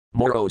 Visada,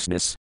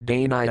 moroseness,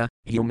 Danaya,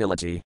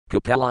 humility,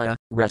 Kapelaya,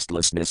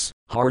 restlessness,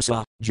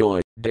 Harsa,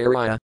 joy,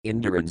 Daraya,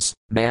 endurance,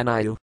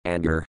 Manayu,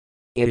 anger.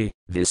 Iti,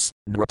 this,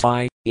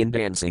 Nratai, in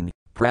dancing,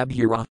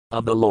 Prabhura,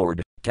 of the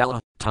Lord, Kala,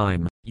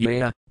 time,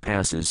 Yaya,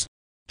 passes.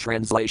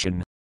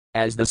 Translation.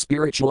 As the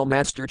spiritual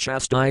master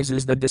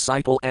chastises the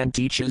disciple and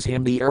teaches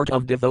him the art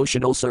of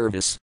devotional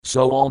service,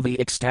 so all the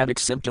ecstatic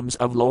symptoms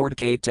of Lord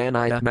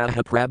Caitanya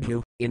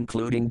Mahaprabhu,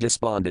 including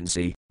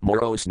despondency,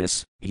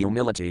 moroseness,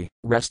 humility,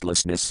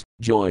 restlessness,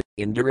 joy,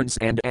 endurance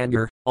and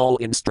anger, all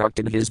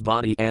instructed his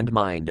body and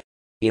mind.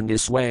 In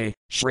this way,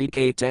 Sri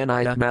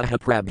Caitanya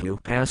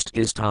Mahaprabhu passed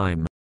his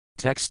time.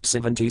 Text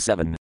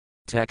 77.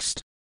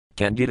 Text.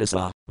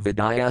 Candidasa,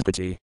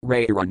 Vidyapati,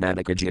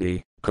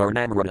 Rairanadakajiti,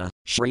 Karnamrita,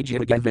 Sri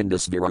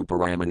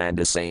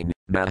Jivagavindasviruparamananda Sane,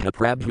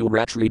 Mahaprabhu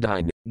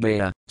Ratridine,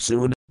 Gaya,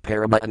 soon,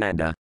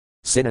 Paramahananda.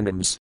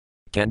 Synonyms.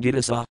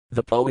 Candidasa,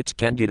 the poet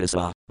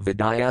Candidasa,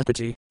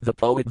 Vidyapati, the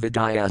poet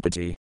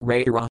Vidyapati,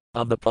 Raira,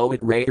 of the poet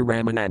Ray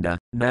Ramananda,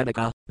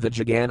 Nadaka, the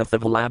Jagannatha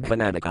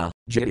Vallabhanadaka,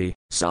 Jiti,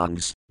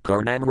 songs,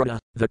 Karnamrita,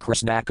 the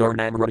Krishna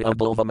Karnamrita of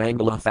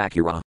Bilvamangala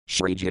Thakura,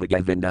 Sri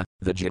Jitagavinda,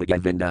 the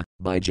Jitagavinda,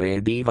 by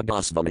Jayadeva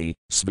Goswami,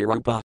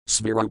 Svirupa,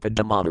 Svirupa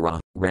Damodara,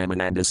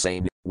 Ramananda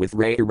Sane, with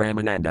Ray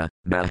Ramananda,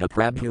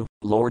 Mahaprabhu,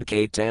 Lord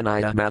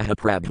Caitanya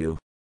Mahaprabhu.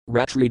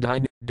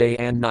 Ratridine, day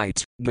and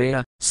night,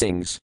 Gaya,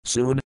 sings,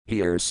 soon,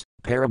 hears,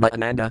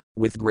 Paramahananda,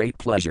 with great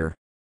pleasure.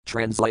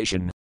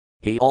 Translation.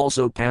 He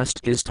also passed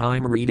his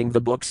time reading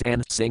the books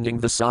and singing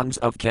the songs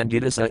of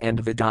Candidasa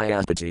and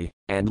Vidyapati,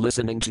 and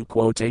listening to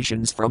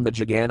quotations from the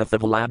Jagannatha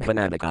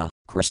Vallabhanadaka,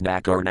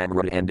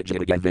 Krishnakarnamrita and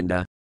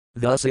Jitagavinda.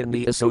 Thus in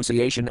the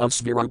association of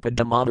Svirupa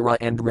Damodara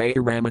and Ray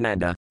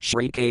Ramananda,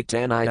 Sri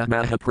Caitanya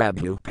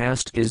Mahaprabhu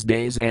passed his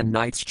days and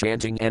nights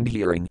chanting and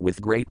hearing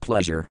with great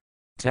pleasure.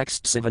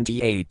 Text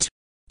 78.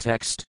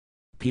 Text.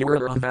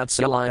 Purara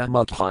Vatsalaya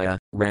Mukhaya,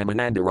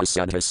 Ramanandara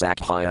Sudha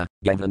Sakhaya,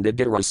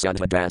 Govindadara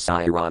Sudha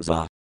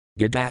Dasayaraza.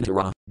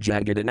 Gadadhara,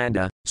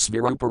 Jagadananda,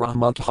 Svirupara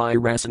Mukhaya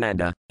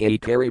Rasananda,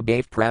 Akari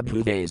Bhav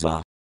Prabhu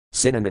Vasa.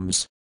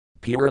 Synonyms.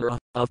 Purara,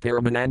 of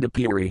Paramananda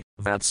Puri,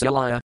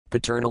 Vatsalaya,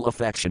 paternal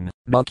affection,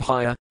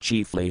 Mukhaya,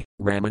 chiefly,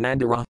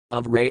 Ramanandara,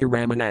 of Ray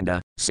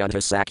Ramananda,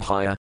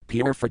 Sadhasakhaya,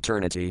 pure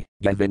fraternity,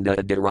 Govinda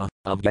Adira,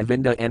 of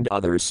Govinda and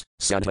others,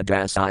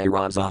 Sadhadasai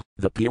Raza,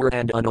 the pure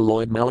and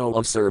unalloyed mellow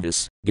of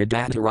service,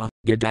 Gadadhara,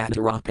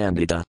 Gadadhara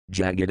Pandita,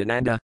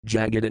 Jagadananda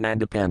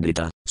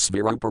Pandita,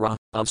 Svirupara,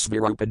 of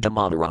Svirupa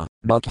Damadara,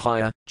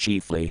 Mukhaya,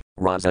 chiefly,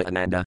 Rasa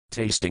Ananda,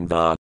 tasting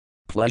the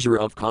pleasure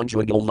of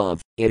conjugal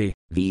love,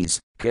 these,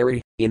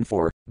 carry, in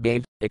for,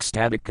 bathe,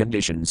 ecstatic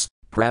conditions,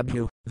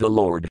 Prabhu, the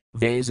Lord,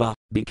 Vasa,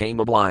 became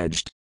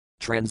obliged.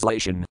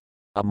 Translation.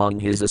 Among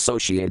his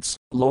associates,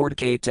 Lord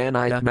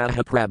Caitanya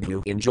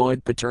Mahaprabhu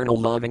enjoyed paternal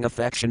loving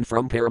affection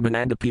from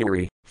Paramananda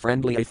Puri,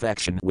 friendly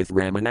affection with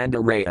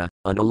Ramananda Raya,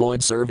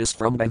 unalloyed service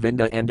from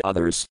Govinda and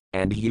others,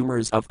 and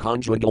humors of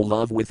conjugal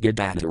love with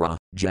Gadadhara,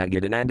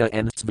 Jagadananda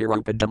and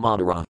Svirupa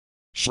Damadara.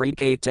 Sri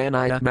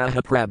Caitanya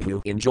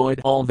Mahaprabhu enjoyed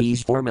all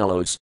these four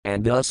mellows,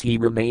 and thus he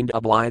remained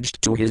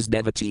obliged to his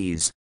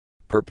devotees.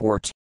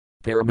 Purport.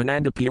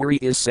 Paramananda Puri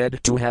is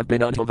said to have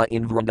been Uddhava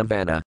in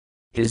Vrindavana.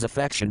 His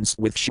affections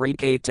with Sri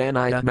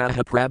Caitanya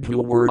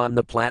Mahaprabhu were on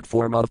the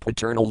platform of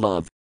paternal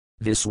love.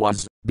 This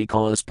was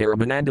because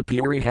Paramananda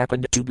Puri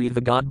happened to be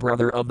the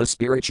godbrother of the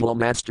spiritual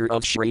master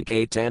of Sri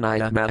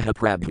Caitanya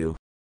Mahaprabhu.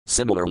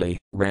 Similarly,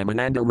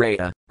 Ramananda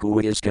Raya, who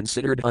is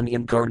considered an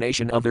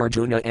incarnation of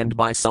Arjuna and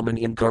by some an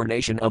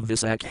incarnation of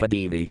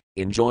Visakhadevi,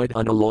 enjoyed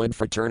unalloyed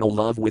fraternal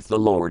love with the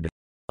Lord.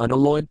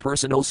 Unalloyed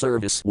personal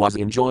service was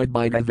enjoyed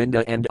by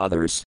Govinda and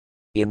others.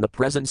 In the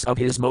presence of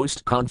his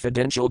most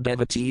confidential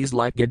devotees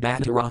like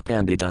Gadadhara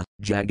Pandita,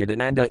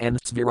 Jagadananda and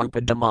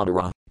Svirupa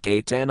Damadara,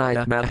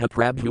 Caitanya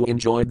Mahaprabhu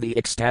enjoyed the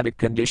ecstatic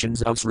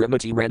conditions of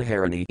Srimati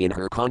Radharani in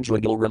her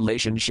conjugal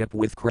relationship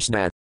with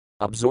Krishna.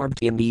 Absorbed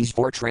in these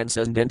four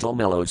transcendental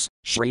mellows,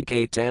 Sri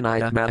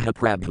Caitanya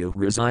Mahaprabhu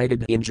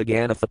resided in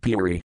Jagannatha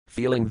Puri,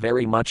 feeling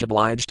very much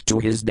obliged to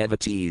his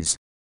devotees.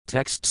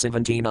 Text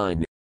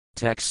 79.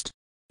 Text.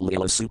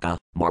 Lila Sukha,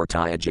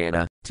 Martaya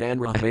Jana,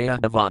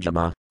 Tanrahaya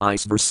Navajama,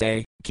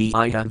 Isverse, Ki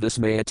Iya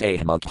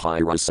Vismayate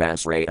Mukhira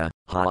Sasraya,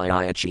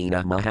 Hayaya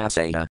China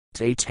Mahasaya,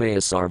 Tataya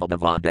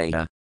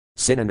Sarvadavadaya.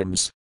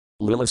 Synonyms.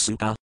 Lila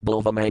Sukha,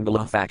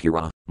 Bilvamangala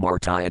Thakura,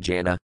 Martaya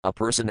Jana, a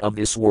person of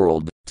this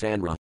world,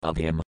 Tanra, of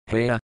him,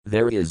 Haya,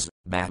 there is,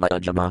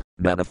 Bhavajama,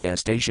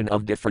 manifestation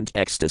of different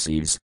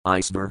ecstasies,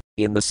 Isvar,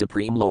 in the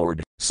Supreme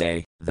Lord,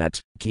 say, that,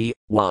 Ki,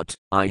 what,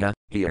 Iya,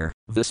 here,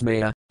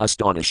 Vismaya,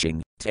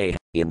 astonishing, Te,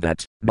 in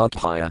that,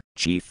 Mukhaya,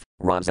 chief,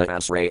 Raza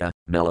Asraya,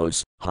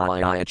 mellows,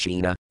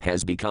 Hayayachina,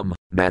 has become,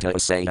 Mata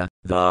Asaya,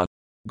 the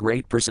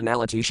great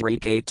personality Sri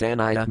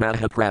Caitanya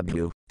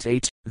Mahaprabhu,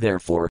 Tate,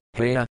 therefore,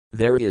 Haya,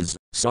 there is,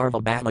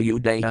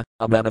 Sarvabhamayudaya,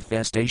 a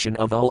manifestation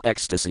of all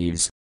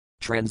ecstasies.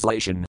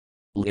 Translation.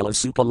 Lila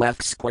Sukha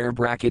left square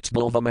bracket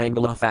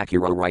Bilvamangala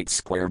Thakura right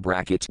square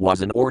bracket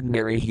was an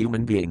ordinary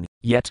human being,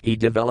 yet he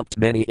developed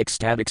many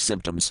ecstatic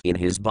symptoms in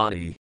his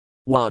body.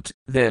 What,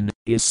 then,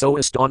 is so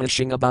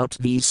astonishing about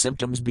these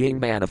symptoms being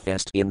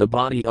manifest in the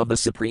body of the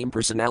Supreme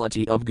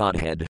Personality of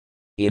Godhead?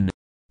 In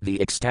the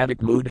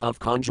ecstatic mood of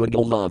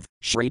conjugal love,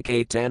 Sri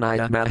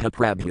Caitanya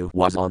Mahaprabhu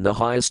was on the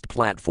highest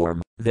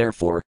platform,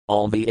 therefore,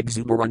 all the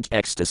exuberant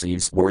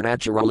ecstasies were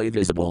naturally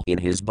visible in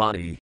his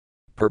body.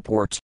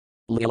 Purport.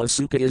 Lila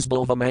Sukha is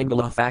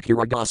Bilvamangala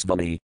Thakura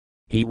Goswami.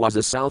 He was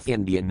a South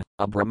Indian,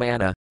 a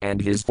Brahmana, and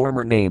his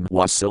former name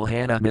was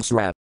Silhana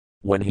Misra.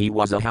 When he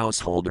was a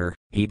householder,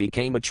 he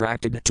became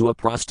attracted to a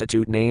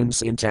prostitute named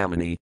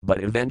Sintamani,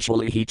 but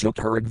eventually he took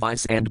her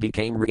advice and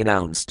became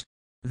renounced.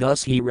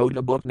 Thus he wrote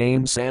a book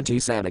named Santi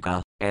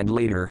Sanika, and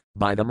later,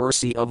 by the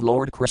mercy of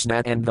Lord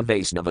Krishna and the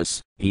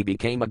Vaisnavas, he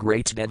became a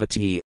great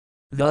devotee.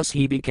 Thus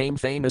he became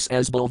famous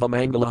as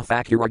Bilvamangala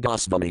Thakura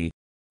Goswami.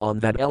 On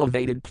that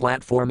elevated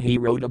platform he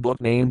wrote a book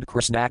named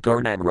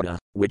Krishnakarnamrita,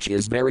 which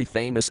is very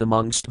famous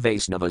amongst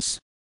Vaisnavas.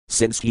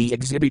 Since he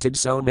exhibited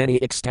so many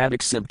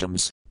ecstatic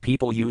symptoms,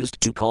 people used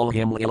to call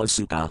him Lila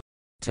Sukha.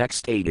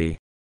 Text 80.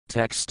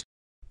 Text.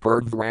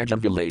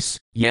 Purvrajavilas,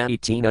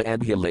 Yanitina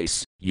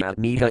Adhilas,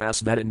 Yatniha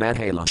Asvedan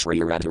Madhala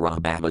Shri Radhara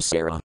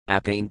Bhavasara,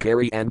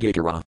 Apainkari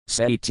Angikara,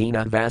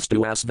 Saitina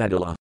Vastu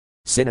Asvedala.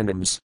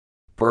 Synonyms.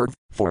 Purv,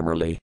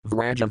 formerly,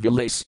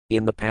 Vrajavilas,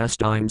 in the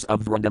pastimes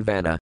of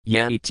Vrindavana,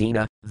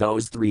 Yanitina,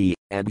 those three,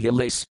 and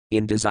Hilas,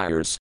 in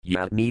desires,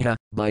 Yatniha,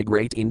 by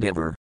great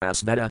endeavor,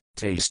 Asveda,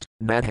 taste,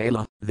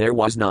 Madhala, there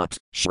was not,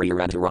 Shri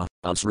Radhara,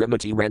 of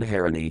Srimati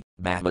Radharani,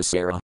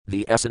 Bhavasara,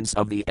 the essence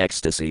of the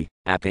ecstasy,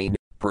 Apain,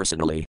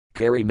 personally,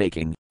 Kari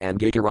making,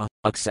 Angikara,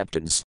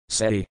 acceptance,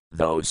 say,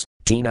 those,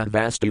 Tina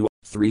Vastu,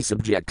 three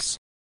subjects.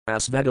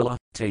 Asvedala,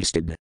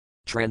 tasted.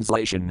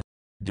 Translation.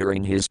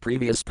 During his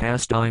previous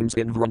pastimes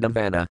in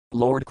Vrindavana,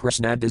 Lord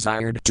Krishna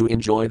desired to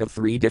enjoy the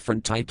three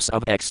different types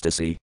of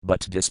ecstasy,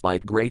 but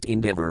despite great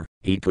endeavor,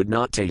 he could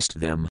not taste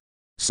them.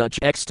 Such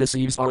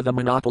ecstasies are the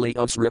monopoly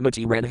of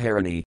Srimati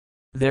Radharani.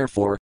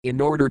 Therefore,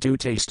 in order to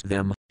taste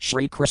them,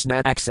 Sri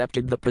Krishna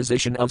accepted the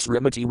position of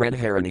Srimati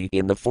Radharani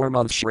in the form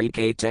of Sri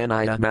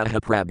Caitanya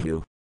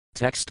Mahaprabhu.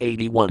 Text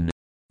 81.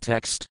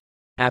 Text.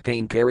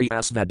 Apainkari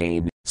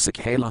Asvadain,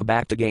 Sakhala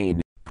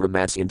Bhaktagain,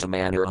 Pramas into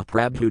Manara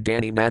Prabhu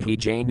Dani Madhi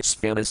Jain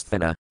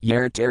Sphinasthana,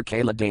 Yer Ter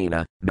Kala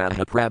Dana,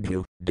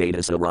 Mahaprabhu, Data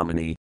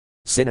Saramani.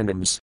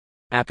 Synonyms.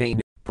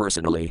 Apane,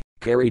 personally,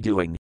 Kari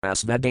doing,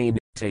 Asvadane,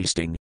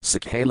 tasting,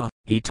 Sakhala,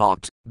 he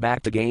talked,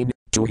 back again,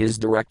 to his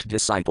direct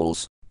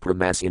disciples.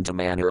 Pramas into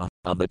Manara,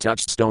 of the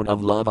touchstone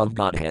of love of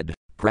Godhead.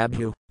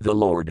 Prabhu, the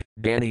Lord,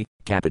 Dani,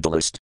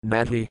 capitalist,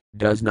 Madhi,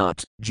 does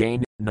not,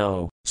 Jain,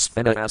 no,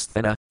 Sthena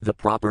Asthena, the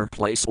proper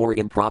place or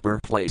improper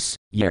place,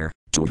 Yer,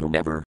 to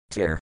whomever,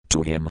 Ter,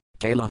 to him,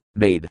 Kala,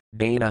 made,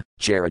 Dana,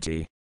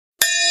 charity,